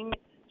curving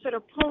sort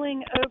of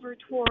pulling over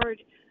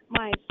toward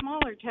my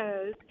smaller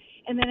toes,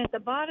 and then at the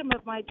bottom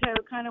of my toe,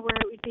 kind of where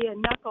it would be a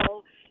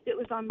knuckle that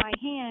was on my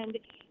hand,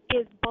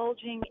 is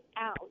bulging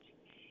out.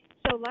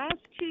 So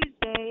last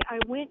Tuesday, I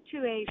went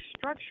to a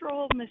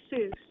structural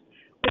masseuse,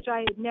 which I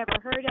had never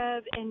heard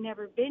of and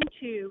never been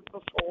to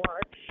before.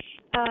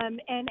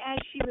 And as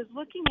she was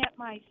looking at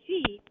my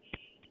feet,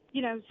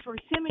 you know, for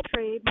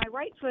symmetry, my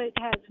right foot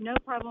has no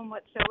problem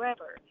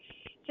whatsoever.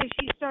 So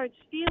she starts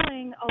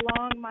feeling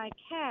along my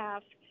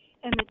calf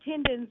and the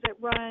tendons that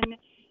run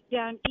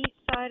down each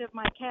side of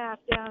my calf,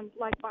 down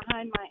like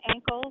behind my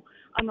ankle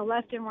on the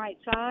left and right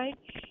side.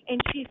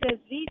 And she says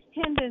these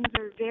tendons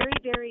are very,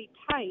 very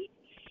tight.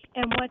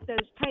 And what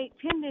those tight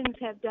tendons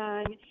have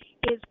done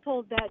is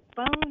pulled that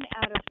bone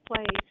out of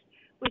place,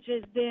 which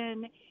has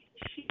then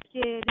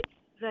shifted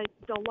the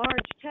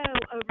large toe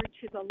over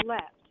to the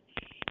left.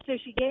 So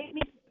she gave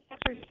me some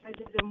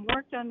exercises and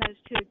worked on those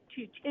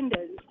two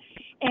tendons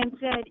and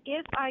said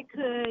if I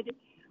could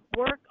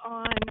work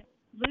on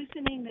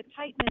loosening the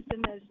tightness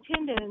in those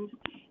tendons,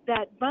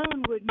 that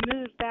bone would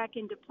move back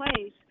into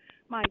place,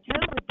 my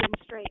toe would then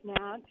straighten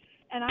out,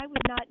 and I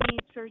would not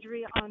need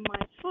surgery on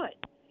my foot.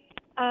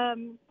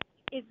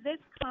 Is this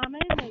common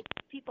that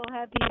people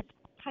have these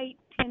tight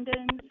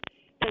tendons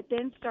that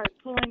then start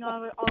pulling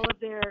all of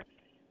their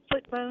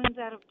foot bones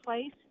out of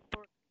place?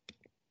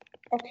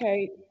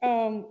 Okay,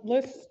 I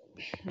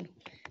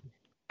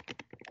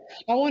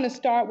want to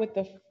start with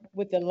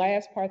the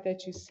last part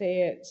that you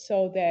said,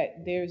 so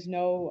that there's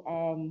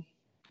no,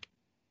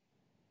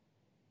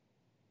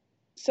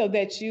 so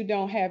that you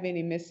don't have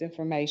any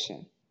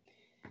misinformation.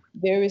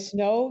 There is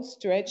no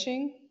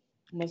stretching,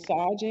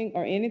 massaging,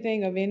 or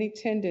anything of any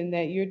tendon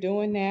that you're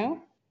doing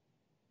now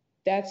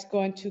that's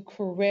going to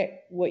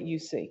correct what you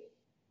see.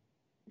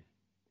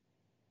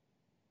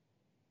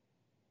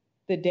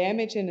 The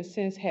damage, in a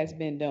sense, has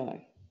been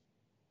done.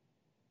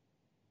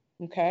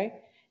 Okay?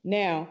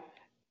 Now,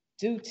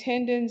 do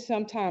tendons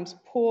sometimes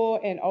pull,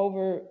 and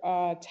over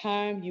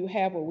time you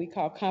have what we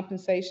call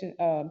compensation?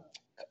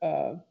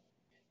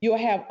 You'll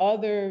have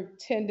other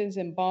tendons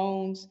and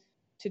bones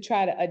to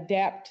try to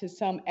adapt to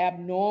some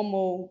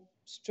abnormal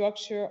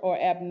structure or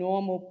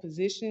abnormal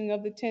positioning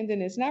of the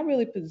tendon. It's not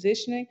really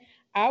positioning.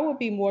 I would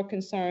be more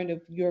concerned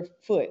of your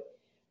foot,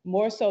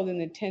 more so than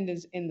the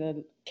tendons in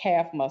the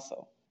calf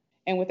muscle.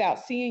 And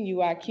without seeing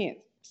you, I can't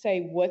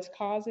say what's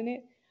causing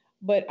it,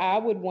 but I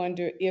would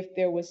wonder if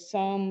there was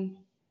some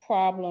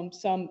problem,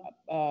 some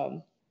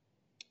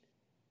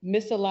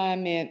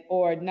misalignment,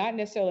 or not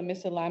necessarily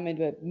misalignment,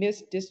 but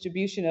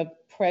misdistribution of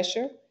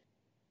pressure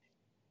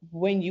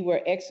when you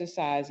were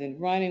exercising,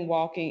 running,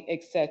 walking,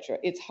 etc.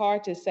 It's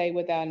hard to say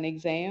without an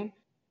exam,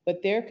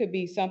 but there could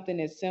be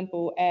something as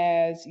simple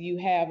as you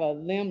have a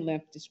limb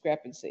length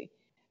discrepancy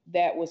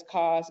that was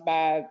caused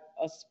by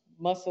a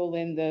muscle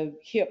in the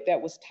hip that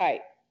was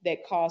tight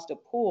that caused a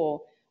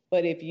pull.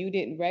 But if you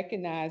didn't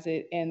recognize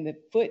it and the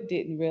foot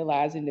didn't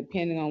realize it,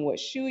 depending on what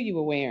shoe you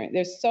were wearing,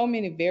 there's so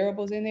many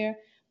variables in there,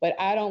 but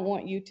I don't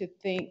want you to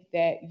think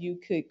that you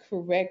could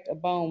correct a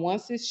bone.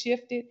 Once it's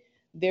shifted,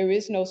 there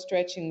is no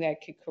stretching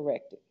that could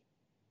correct it.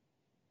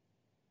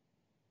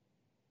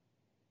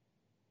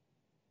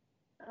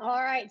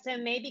 All right, so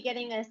maybe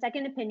getting a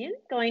second opinion,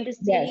 going to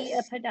see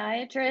Yes. a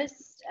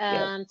podiatrist,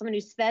 Yes. someone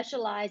who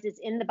specializes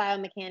in the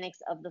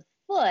biomechanics of the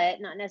foot,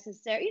 not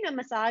necessarily, you know,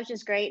 massage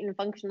is great and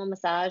functional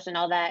massage and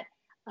all that.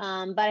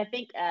 But I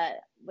think,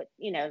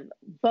 you know,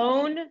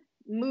 bone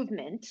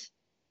movement,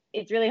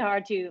 it's really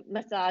hard to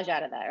massage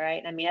out of that,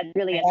 right? I mean, that's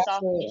really a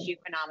soft tissue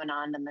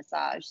phenomenon, the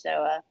massage.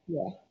 So,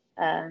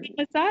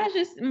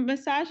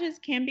 massages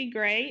can be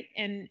great,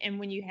 and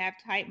when you have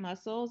tight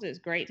muscles, it's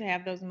great to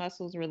have those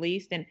muscles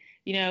released. And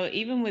you know,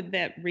 even with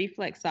that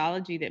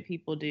reflexology that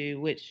people do,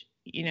 which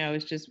you know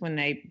is just when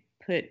they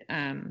put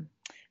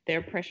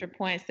their pressure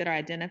points that are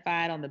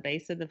identified on the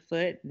base of the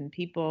foot, and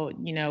people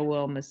you know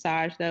will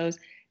massage those.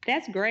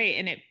 That's great,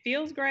 and it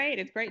feels great.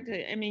 It's great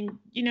to, I mean,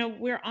 you know,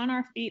 we're on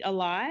our feet a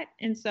lot,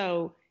 and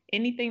so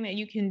anything that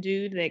you can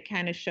do that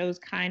kind of shows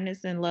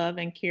kindness and love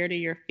and care to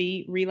your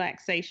feet,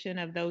 relaxation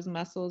of those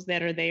muscles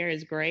that are there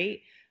is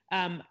great.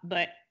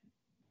 But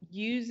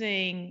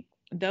using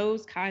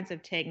those kinds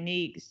of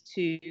techniques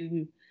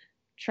to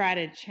try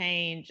to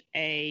change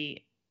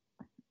a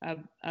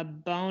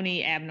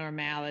bony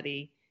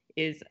abnormality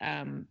is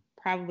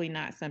probably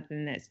not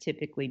something that's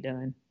typically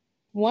done.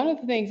 One of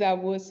the things I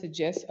would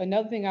suggest,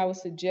 another thing I would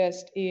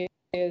suggest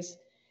is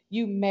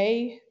you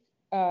may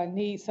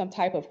need some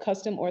type of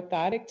custom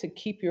orthotic to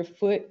keep your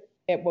foot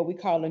at what we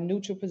call a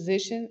neutral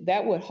position.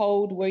 That would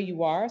hold where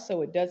you are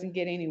so it doesn't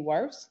get any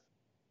worse.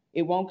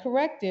 It won't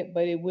correct it,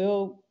 but it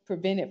will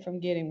prevent it from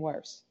getting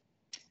worse.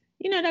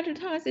 You know, Dr.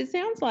 Thomas, it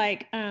sounds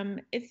like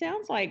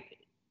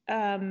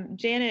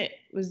Janet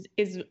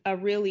is a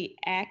really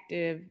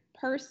active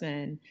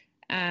person,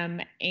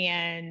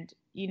 and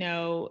you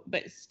know,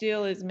 but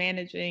still is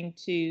managing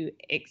to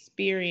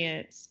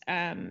experience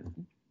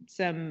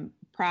some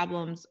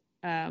problems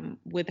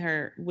with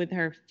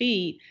her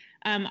feet.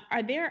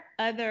 Are there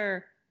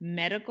other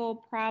medical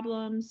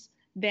problems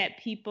that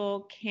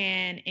people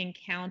can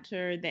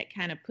encounter that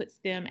kind of puts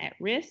them at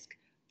risk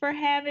for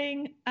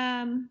having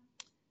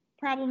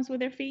problems with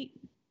their feet?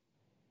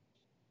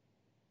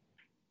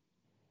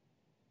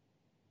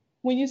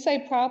 When you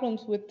say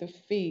problems with the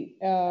feet,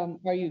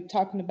 are you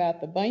talking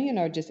about the bunion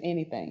or just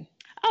anything?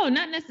 Oh,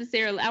 not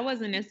necessarily. I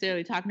wasn't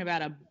necessarily talking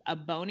about a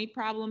bony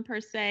problem per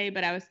se,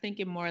 but I was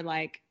thinking more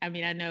like, I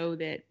mean, I know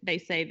that they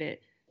say that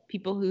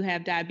people who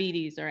have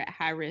diabetes are at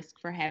high risk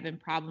for having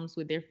problems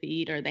with their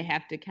feet, or they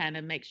have to kind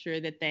of make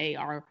sure that they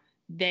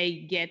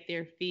get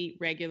their feet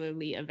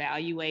regularly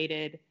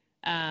evaluated.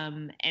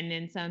 And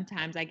then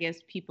sometimes I guess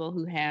people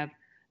who have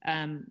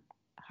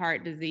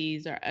heart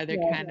disease or other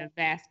kind of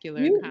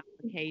vascular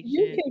complications.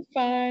 You can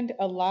find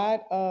a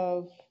lot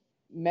of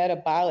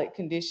metabolic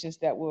conditions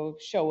that will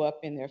show up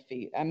in their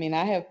feet. I mean,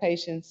 I have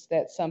patients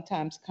that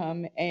sometimes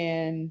come,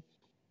 and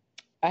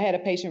I had a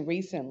patient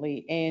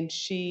recently, and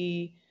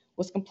she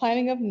was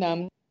complaining of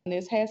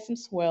numbness, had some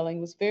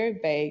swelling, was very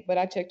vague, but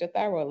I checked her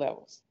thyroid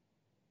levels,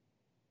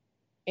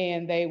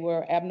 and they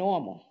were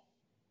abnormal.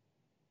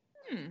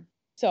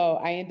 So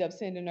I ended up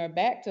sending her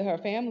back to her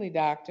family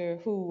doctor,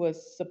 who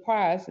was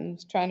surprised and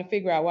was trying to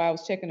figure out why I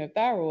was checking her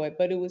thyroid,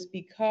 but it was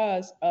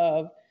because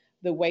of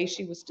the way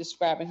she was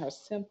describing her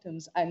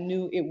symptoms. I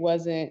knew it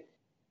wasn't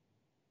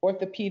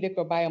orthopedic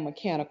or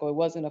biomechanical. It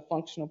wasn't a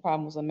functional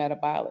problem, it was a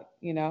metabolic,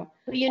 you know?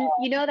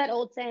 You know that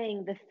old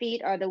saying, the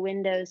feet are the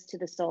windows to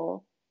the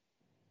soul,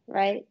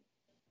 right?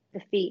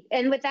 The feet.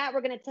 And with that,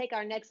 we're going to take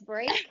our next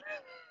break.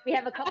 We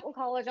have a couple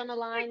callers on the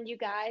line. You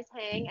guys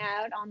hang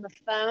out on the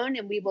phone,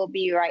 and we will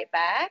be right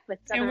back with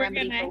Southern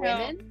Remedy for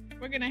Women.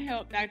 We're going to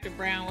help Dr.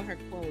 Brown with her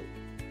quote.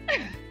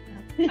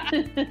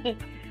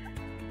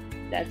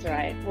 That's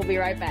right. We'll be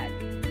right back.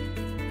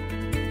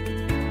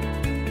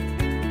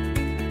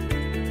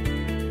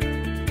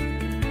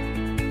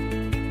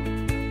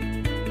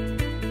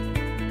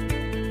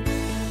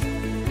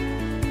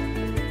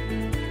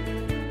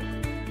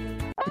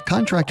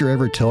 Contractor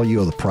ever tell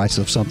you the price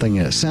of something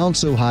and it sounds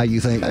so high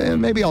you think,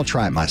 maybe I'll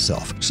try it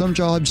myself? Some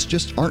jobs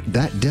just aren't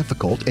that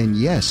difficult, and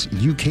yes,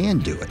 you can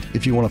do it.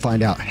 If you want to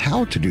find out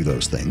how to do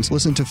those things,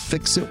 listen to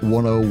Fix It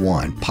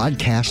 101,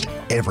 podcast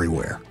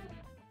everywhere.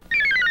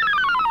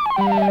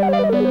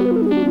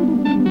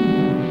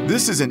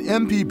 This is an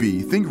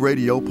MPB Think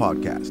Radio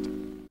podcast.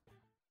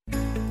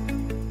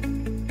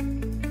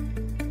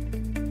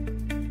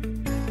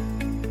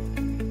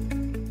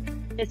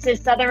 This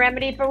is Southern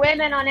Remedy for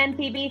Women on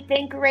MPB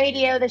Think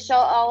Radio, the show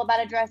all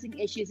about addressing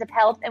issues of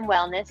health and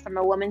wellness from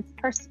a woman's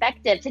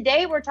perspective.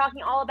 Today, we're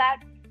talking all about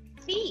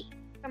feet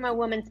from a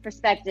woman's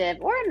perspective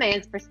or a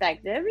man's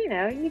perspective. You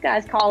know, you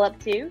guys call up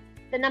too.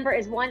 The number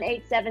is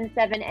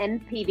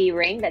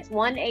 1-877-MPB-RING. That's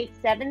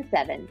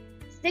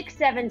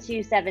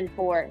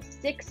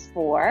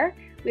 1-877-672-7464.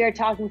 We are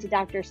talking to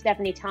Dr.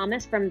 Stephanie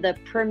Thomas from the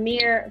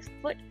Premier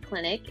Foot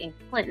Clinic in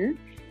Clinton.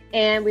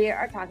 And we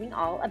are talking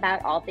all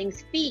about all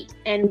things feet.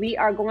 And we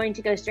are going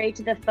to go straight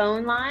to the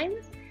phone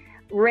lines.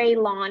 Ray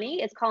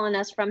Lonnie is calling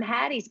us from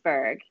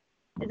Hattiesburg.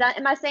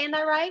 Am I saying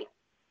that right?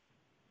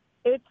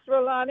 It's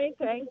Rolani.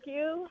 Thank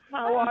you.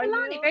 How are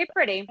Rolani, you? Very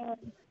pretty.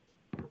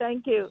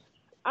 Thank you.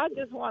 I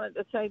just wanted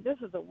to say this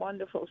is a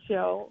wonderful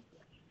show,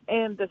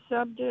 and the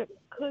subject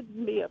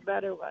couldn't be a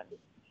better one.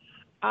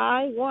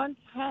 I once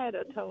had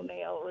a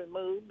toenail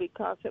removed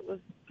because it was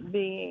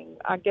being,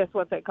 I guess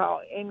what they call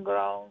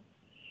ingrown.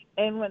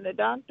 And when the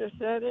doctor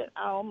said it,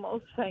 I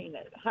almost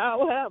fainted.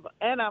 However,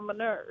 and I'm a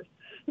nurse,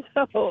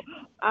 so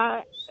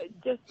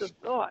just the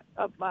thought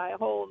of my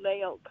whole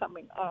nail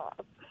coming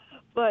off.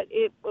 But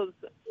it was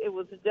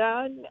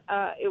done.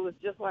 It was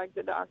just like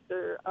the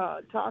doctor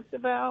talked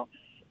about.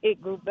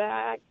 It grew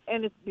back,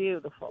 and it's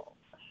beautiful.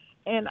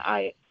 And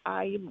I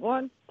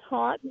once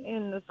taught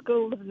in the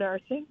School of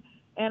Nursing,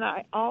 and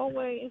I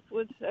always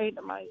would say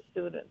to my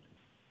students,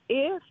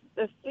 if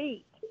the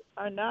feet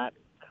are not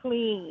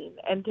clean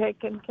and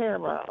taken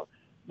care of,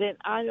 then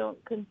I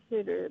don't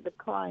consider the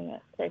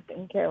client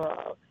taken care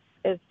of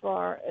as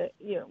far as,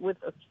 with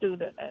a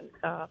student and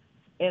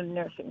in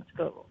nursing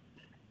school.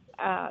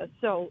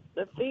 So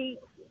the feet,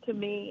 to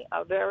me,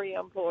 are very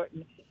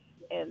important.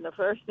 And the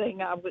first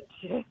thing I would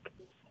check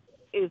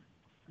is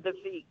the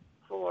feet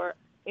for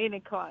any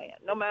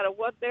client. No matter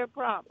what their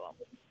problem,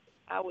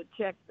 I would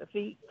check the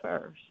feet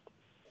first.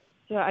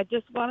 So I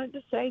just wanted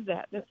to say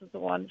that. This is a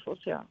wonderful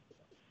show.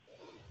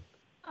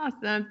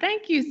 Awesome.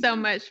 Thank you so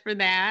much for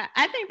that.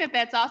 I think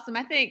that's awesome.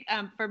 I think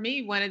for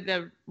me, one of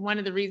the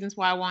reasons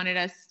why I wanted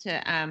us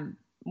to,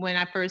 when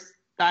I first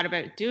thought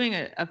about doing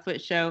a foot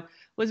show,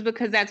 was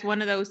because that's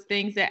one of those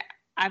things that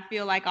I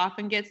feel like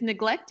often gets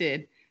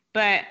neglected.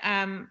 But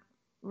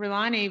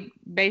Rolani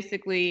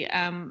basically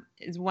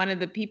is one of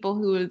the people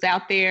who is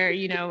out there,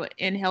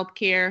 in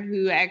healthcare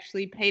who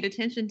actually paid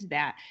attention to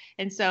that.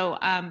 And so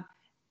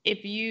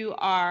if you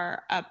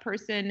are a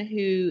person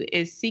who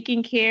is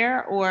seeking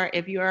care, or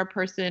if you are a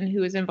person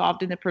who is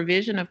involved in the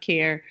provision of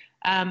care,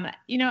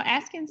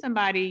 asking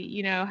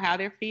somebody, how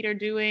their feet are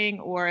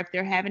doing, or if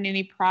they're having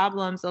any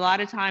problems. A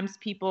lot of times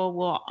people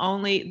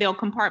they'll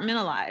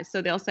compartmentalize.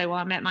 So they'll say, well,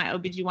 I'm at my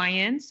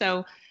OBGYN,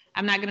 so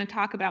I'm not going to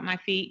talk about my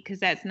feet because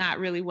that's not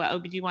really what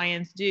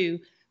OBGYNs do.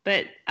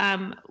 But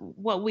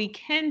what we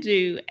can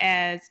do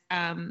as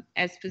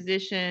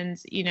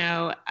physicians,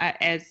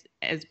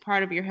 as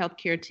part of your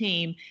healthcare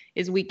team,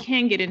 is we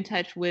can get in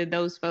touch with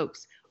those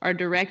folks or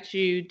direct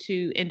you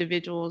to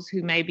individuals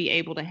who may be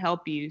able to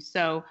help you.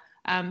 So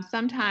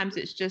sometimes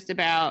it's just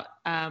about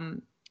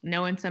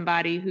knowing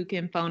somebody who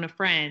can phone a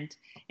friend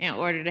in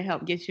order to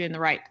help get you in the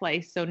right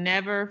place. So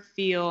never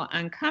feel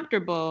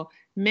uncomfortable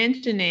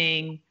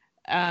mentioning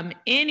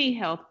any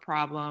health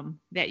problem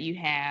that you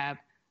have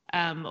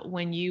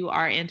when you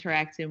are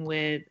interacting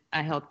with a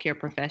healthcare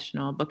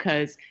professional,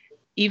 because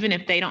even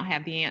if they don't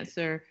have the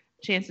answer,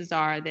 chances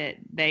are that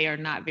they are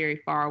not very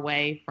far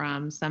away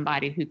from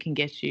somebody who can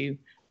get you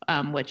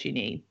what you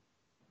need.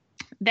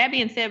 That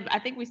being said, I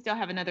think we still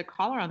have another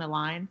caller on the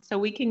line, so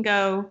we can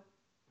go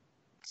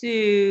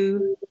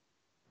to,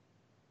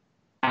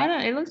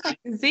 it looks like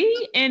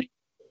Z in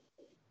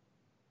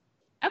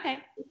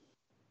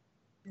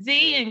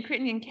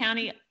Crittenden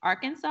County,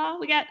 Arkansas.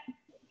 We got,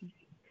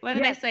 what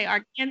did I say,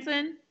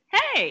 Arkansas?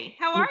 Hey,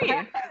 how are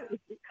you?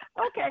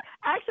 Okay.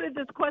 Actually,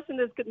 this question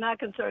is not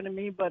concerning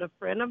me, but a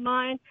friend of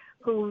mine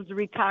who's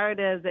retired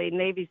as a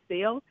Navy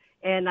SEAL,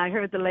 and I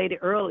heard the lady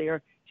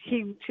earlier,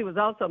 she was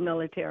also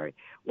military.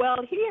 Well,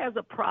 he has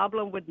a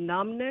problem with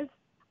numbness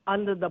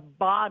under the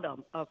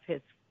bottom of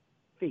his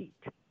feet.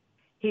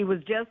 He was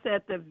just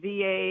at the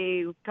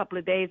VA a couple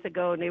of days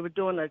ago, and they were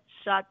doing a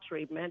shot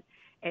treatment,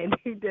 and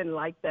he didn't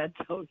like that,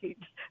 so he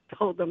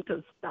told them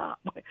to stop.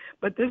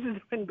 But this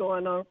has been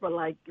going on for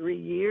like 3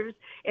 years,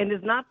 and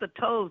it's not the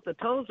toes. The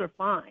toes are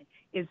fine.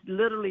 It's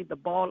literally the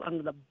ball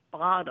under the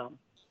bottom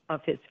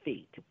of his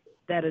feet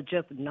that are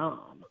just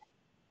numb.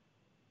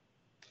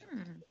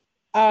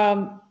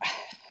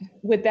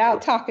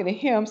 Without talking to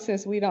him,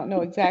 since we don't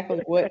know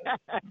exactly what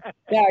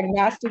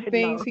diagnostic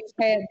things he's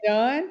had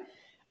done,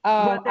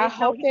 I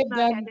hope they've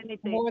done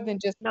more than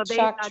just shock treatment. No, they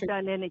have not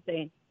done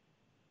anything.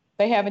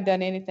 They haven't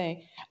done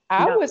anything.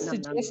 I would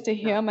suggest to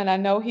him, and I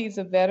know he's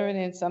a veteran,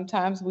 and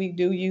sometimes we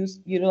do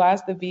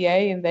utilize the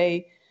VA, and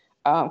they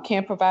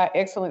can provide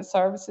excellent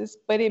services,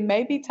 but it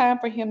may be time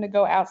for him to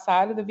go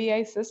outside of the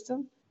VA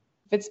system.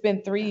 If it's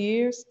been 3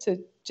 years,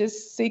 to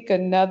just seek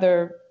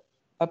another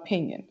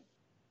opinion.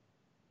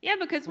 Yeah,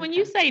 because when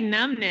you say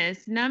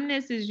numbness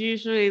is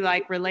usually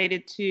like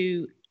related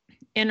to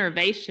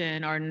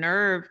innervation or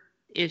nerve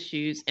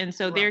issues. And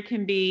so there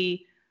can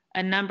be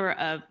a number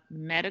of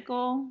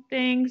medical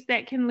things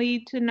that can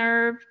lead to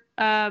nerve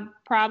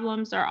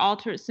problems or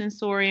altered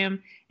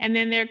sensorium. And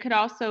then there could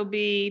also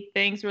be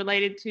things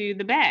related to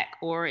the back,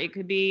 or it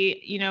could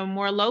be,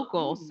 more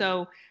local.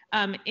 So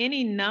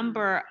any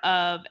number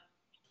of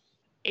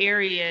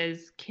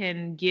areas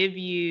can give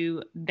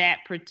you that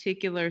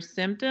particular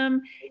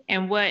symptom.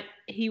 And what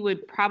he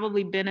would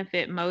probably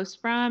benefit most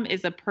from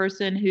is a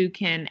person who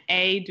can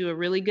A, do a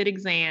really good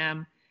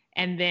exam,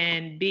 and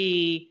then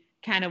B,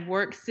 kind of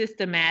work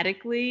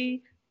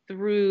systematically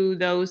through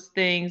those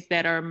things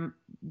that are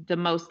the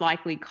most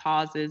likely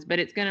causes. But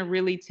it's going to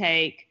really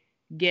take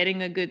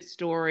getting a good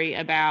story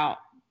about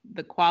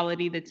the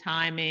quality, the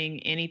timing,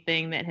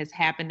 anything that has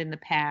happened in the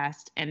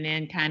past, and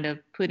then kind of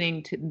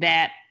putting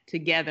that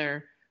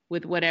together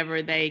with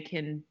whatever they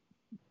can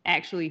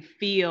actually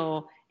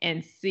feel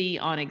and see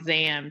on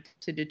exam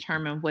to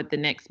determine what the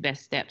next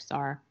best steps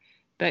are.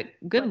 But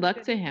good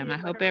luck to him. I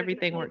hope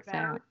everything works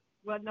out.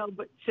 Well, no,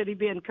 but should he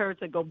be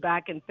encouraged to go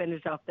back and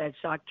finish off that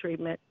shock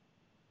treatment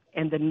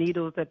and the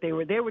needles that they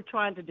were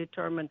trying to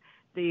determine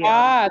the...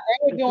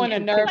 they were doing a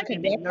nerve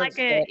conduction. Like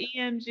an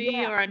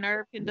EMG or a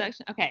nerve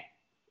conduction. Okay.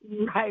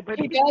 Right, but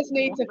he does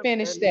need to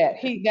finish that.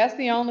 That's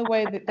the only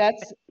way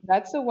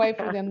that's a way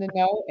for them to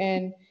know.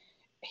 And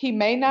he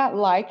may not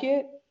like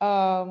it,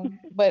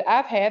 but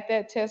I've had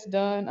that test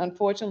done,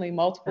 unfortunately,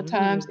 multiple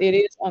times. It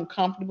is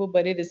uncomfortable,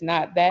 but it is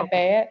not that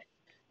bad.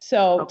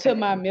 So to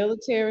my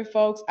military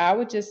folks, I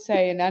would just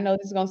say, and I know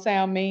this is going to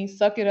sound mean,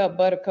 suck it up,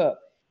 buttercup,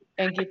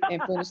 and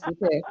finish the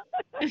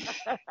test.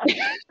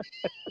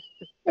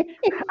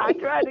 I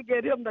tried to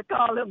get him to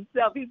call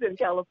himself. He's in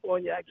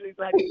California, actually.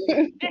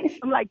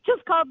 I'm like,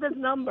 just call this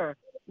number.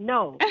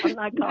 No, I'm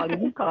not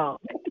calling. You call.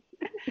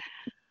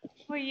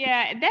 Well,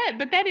 yeah,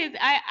 that is,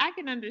 I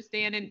can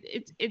understand, and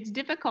it's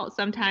difficult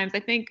sometimes. I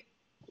think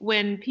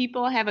when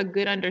people have a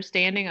good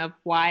understanding of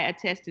why a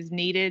test is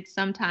needed,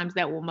 sometimes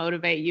that will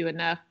motivate you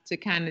enough to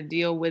kind of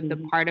deal with the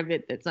part of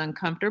it that's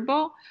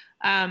uncomfortable.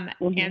 And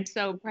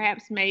so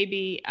perhaps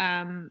maybe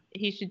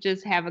he should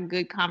just have a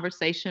good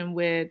conversation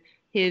with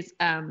his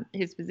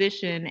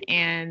physician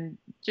and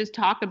just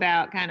talk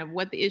about kind of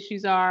what the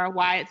issues are,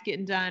 why it's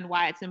getting done,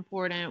 why it's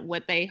important,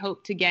 what they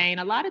hope to gain.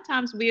 A lot of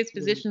times we as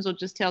physicians will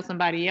just tell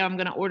somebody, yeah, I'm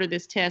going to order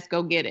this test,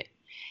 go get it.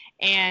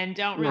 And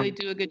don't really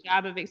do a good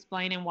job of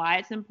explaining why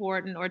it's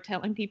important or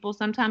telling people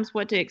sometimes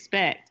what to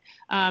expect.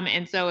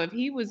 And so if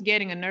he was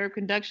getting a nerve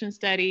conduction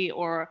study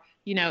or,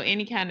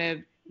 any kind of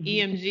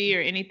EMG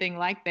or anything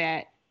like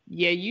that,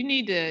 Yeah, you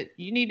need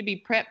to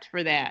be prepped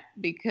for that,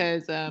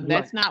 because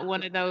that's not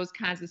one of those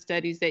kinds of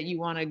studies that you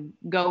want to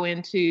go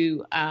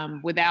into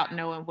without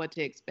knowing what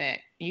to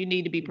expect. You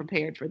need to be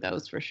prepared for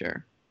those for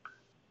sure.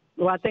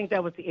 Well, I think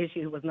that was the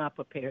issue, was not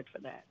prepared for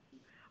that.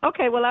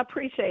 Okay, well, I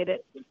appreciate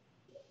it.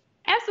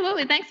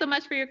 Absolutely. Thanks so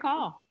much for your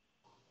call.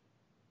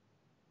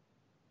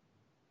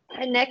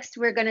 And next,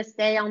 we're going to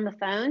stay on the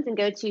phones and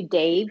go to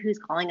Dave, who's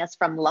calling us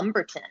from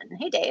Lumberton.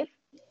 Hey, Dave.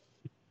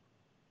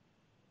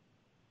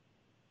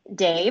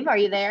 Dave, are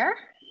you there?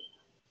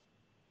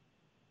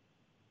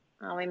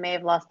 Oh, we may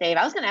have lost Dave.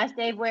 I was going to ask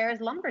Dave, where is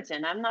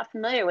Lumberton? I'm not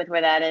familiar with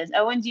where that is.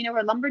 Owen, do you know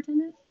where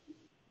Lumberton is?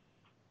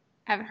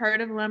 I've heard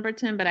of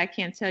Lumberton, but I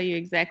can't tell you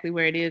exactly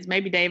where it is.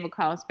 Maybe Dave will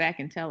call us back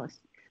and tell us.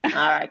 All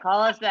right,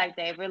 call us back,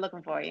 Dave. We're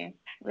looking for you.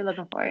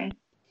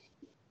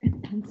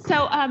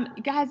 So,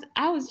 guys,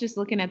 I was just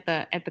looking at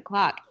the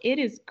clock. It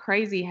is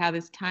crazy how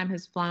this time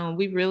has flown.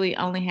 We really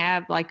only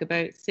have like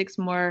about 6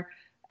 more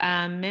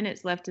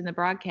minutes left in the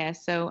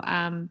broadcast. So,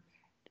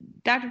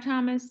 Dr.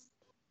 Thomas,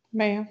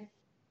 ma'am,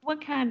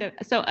 what kind of,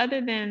 so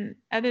other than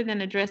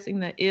addressing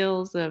the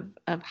ills of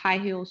high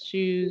heel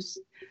shoes,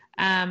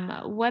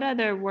 what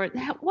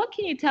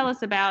can you tell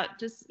us about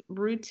just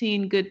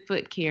routine good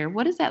foot care?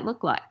 What does that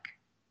look like?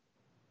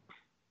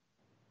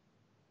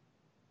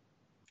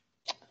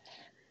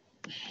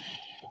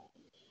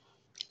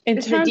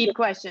 It's a deep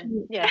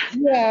question.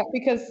 Yeah,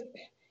 because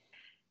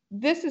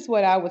this is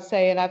what I would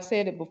say, and I've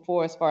said it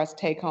before as far as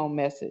take-home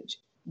message.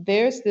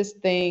 There's this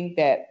thing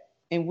that,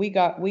 and we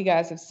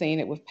guys have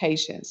seen it with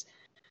patients.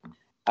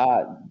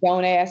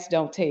 Don't ask,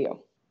 don't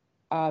tell.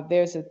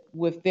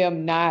 With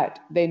them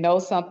they know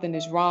something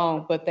is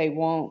wrong, but they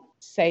won't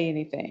say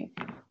anything.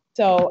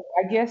 So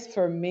I guess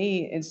for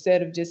me,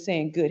 instead of just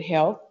saying good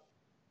health,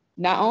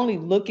 not only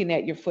looking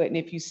at your foot, and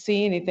if you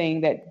see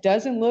anything that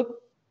doesn't look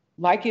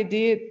like it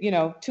did,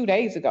 2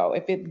 days ago,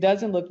 if it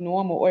doesn't look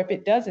normal or if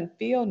it doesn't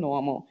feel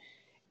normal,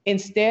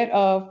 instead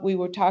of, we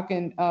were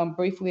talking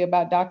briefly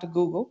about Dr.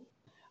 Google,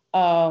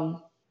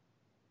 ask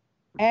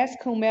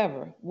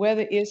whomever,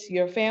 whether it's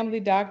your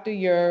family doctor,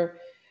 your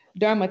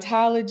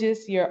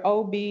dermatologist, your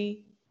OB.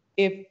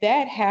 If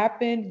that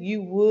happened,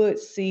 you would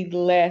see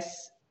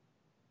less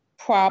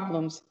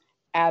problems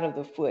out of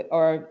the foot.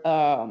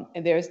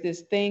 And there's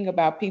this thing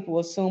about people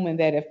assuming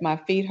that if my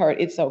feet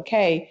hurt, it's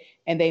okay,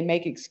 and they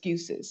make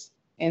excuses.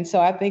 And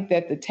so I think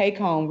that the take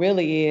home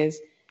really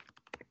is,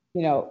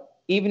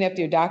 even if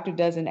your doctor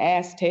doesn't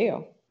ask,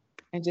 tell,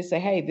 and just say,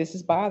 hey, this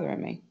is bothering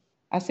me.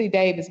 I see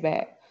Dave is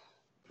back.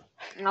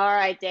 All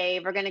right,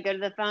 Dave, we're going to go to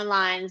the phone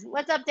lines.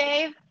 What's up,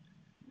 Dave?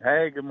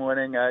 Hey, good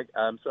morning.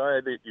 I'm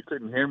sorry that you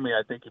couldn't hear me.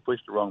 I think you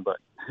pushed the wrong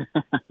button.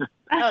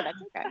 Oh, that's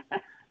okay.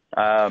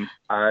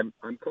 I'm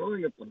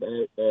calling about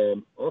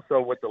also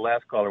what the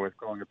last caller was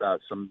calling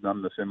about, some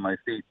numbness in my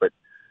feet, but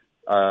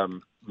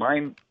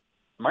mine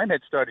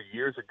had started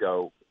years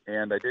ago,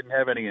 and I didn't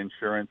have any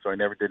insurance, so I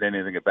never did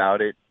anything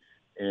about it.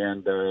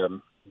 And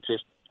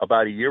just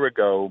about a year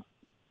ago,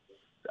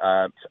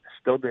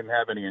 still didn't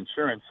have any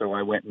insurance, so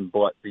I went and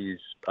bought these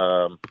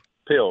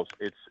pills.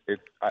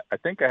 I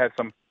think I had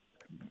some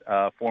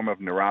form of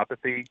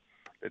neuropathy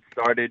that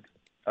started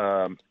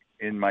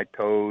in my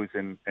toes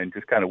and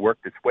just kind of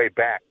worked its way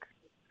back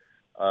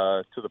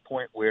to the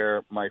point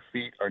where my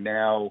feet are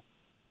now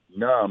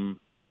numb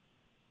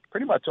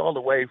pretty much all the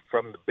way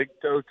from the big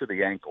toe to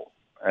the ankle.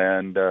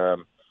 And I've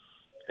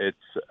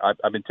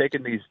been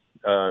taking these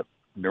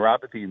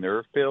neuropathy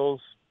nerve pills.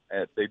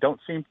 They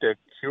don't seem to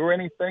cure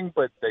anything,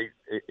 but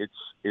it's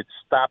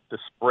stopped the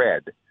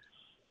spread.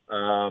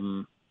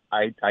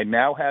 I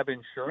now have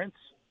insurance.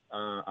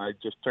 I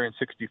just turned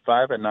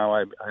 65, and now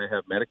I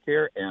have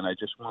Medicare, and I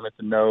just wanted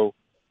to know,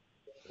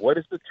 what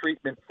is the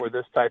treatment for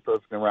this type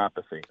of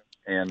neuropathy,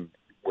 and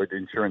would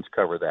insurance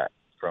cover that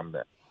from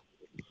that?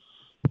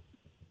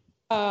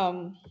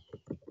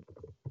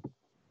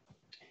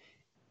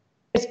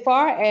 As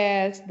far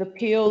as the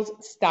pills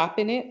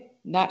stopping it,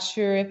 not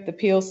sure if the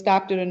pills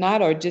stopped it or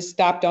not, or just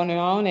stopped on and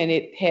on and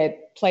it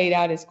had played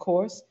out its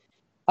course.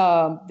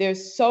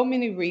 There's so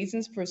many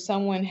reasons for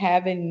someone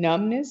having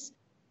numbness.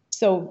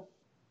 So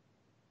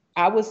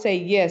I would say,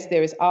 yes,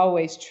 there is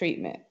always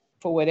treatment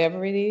for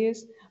whatever it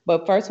is.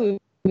 But first, we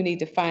need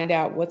to find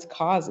out what's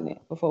causing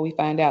it before we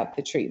find out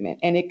the treatment.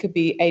 And it could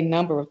be a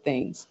number of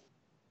things.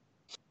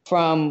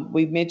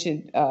 We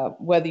mentioned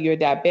whether you're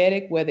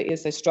diabetic, whether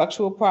it's a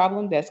structural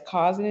problem that's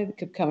causing it. It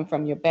could come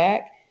from your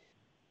back.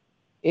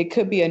 It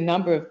could be a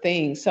number of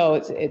things. So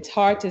it's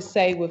hard to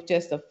say with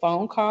just a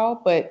phone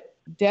call, but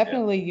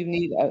definitely you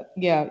need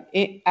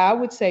I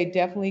would say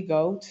definitely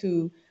go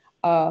to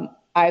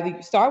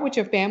either start with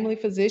your family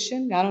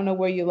physician. I don't know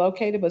where you're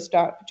located, but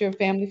start with your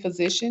family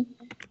physician.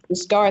 You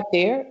start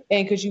there,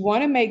 and because you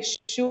want to make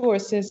sure,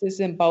 since it's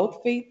in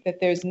both feet, that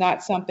there's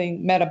not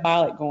something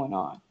metabolic going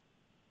on.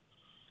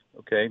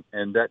 Okay,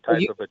 and that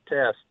type of a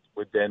test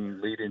would then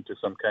lead into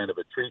some kind of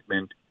a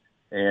treatment.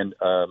 And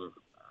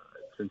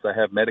since I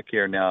have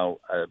Medicare now,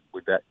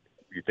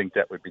 you think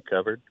that would be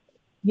covered?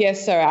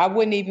 Yes, sir. I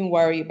wouldn't even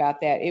worry about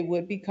that. It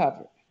would be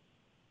covered.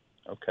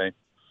 Okay.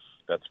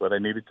 that's what I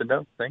needed to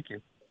know. Thank you.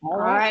 All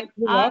right.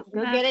 Go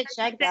get it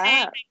checked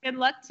out. Good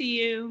luck to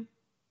you.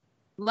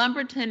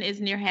 Lumberton is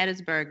near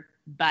Hattiesburg,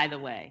 by the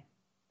way.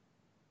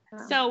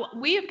 So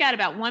we have got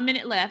about 1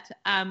 minute left.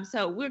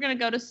 So we're going to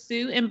go to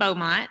Sue in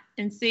Beaumont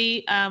and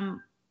see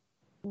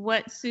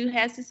what Sue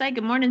has to say.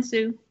 Good morning,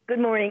 Sue. Good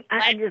morning.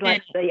 I'd just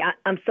like to say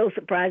I'm so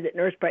surprised that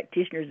nurse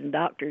practitioners and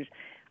doctors.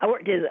 I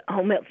worked as a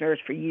home health nurse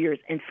for years,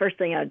 and first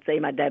thing I'd say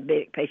to my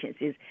diabetic patients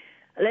is,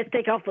 let's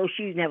take off those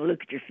shoes and have a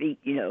look at your feet,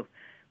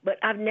 But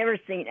I've never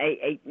seen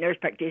a nurse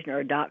practitioner or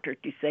a doctor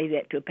to say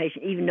that to a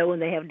patient, even knowing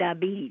they have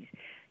diabetes.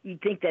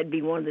 You'd think that'd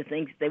be one of the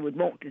things they would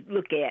want to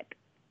look at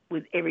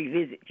with every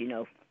visit,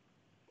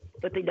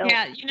 But they don't.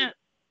 Yeah,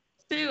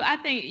 Sue, I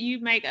think you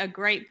make a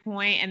great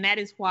point, and that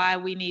is why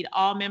we need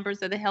all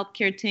members of the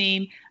healthcare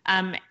team.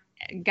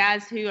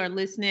 Guys who are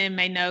listening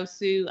may know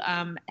Sue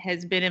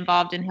has been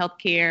involved in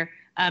healthcare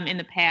in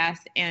the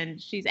past,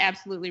 and she's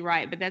absolutely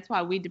right. But that's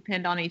why we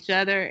depend on each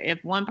other.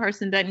 If one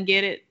person doesn't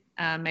get it,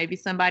 maybe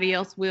somebody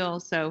else will.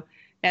 So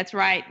that's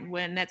right.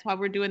 That's why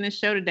we're doing this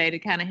show today, to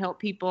kind of help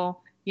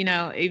people,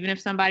 even if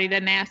somebody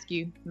doesn't ask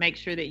you, make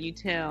sure that you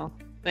tell.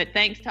 But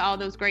thanks to all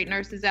those great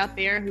nurses out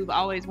there who've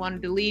always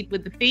wanted to lead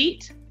with the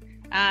feet.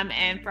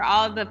 And for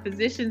all the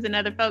physicians and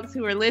other folks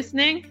who are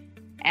listening,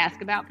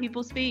 ask about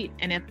people's feet.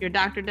 And if your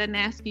doctor doesn't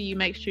ask you, you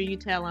make sure you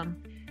tell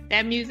them.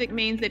 That music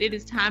means that it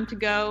is time to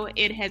go.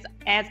 It has,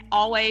 as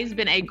always,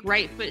 been a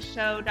great foot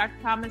show. Dr.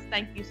 Thomas,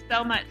 thank you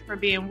so much for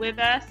being with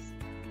us.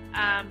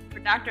 For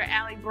Dr.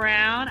 Allie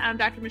Brown, I'm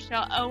Dr.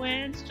 Michelle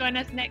Owens. Join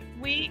us next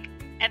week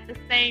at the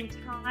same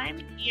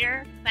time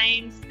here,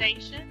 same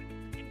station.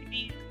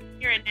 MPB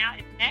Here and Now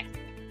is next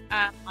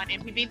on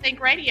MPB Think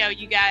Radio.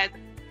 You guys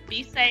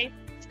be safe,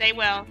 stay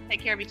well,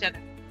 take care of each other.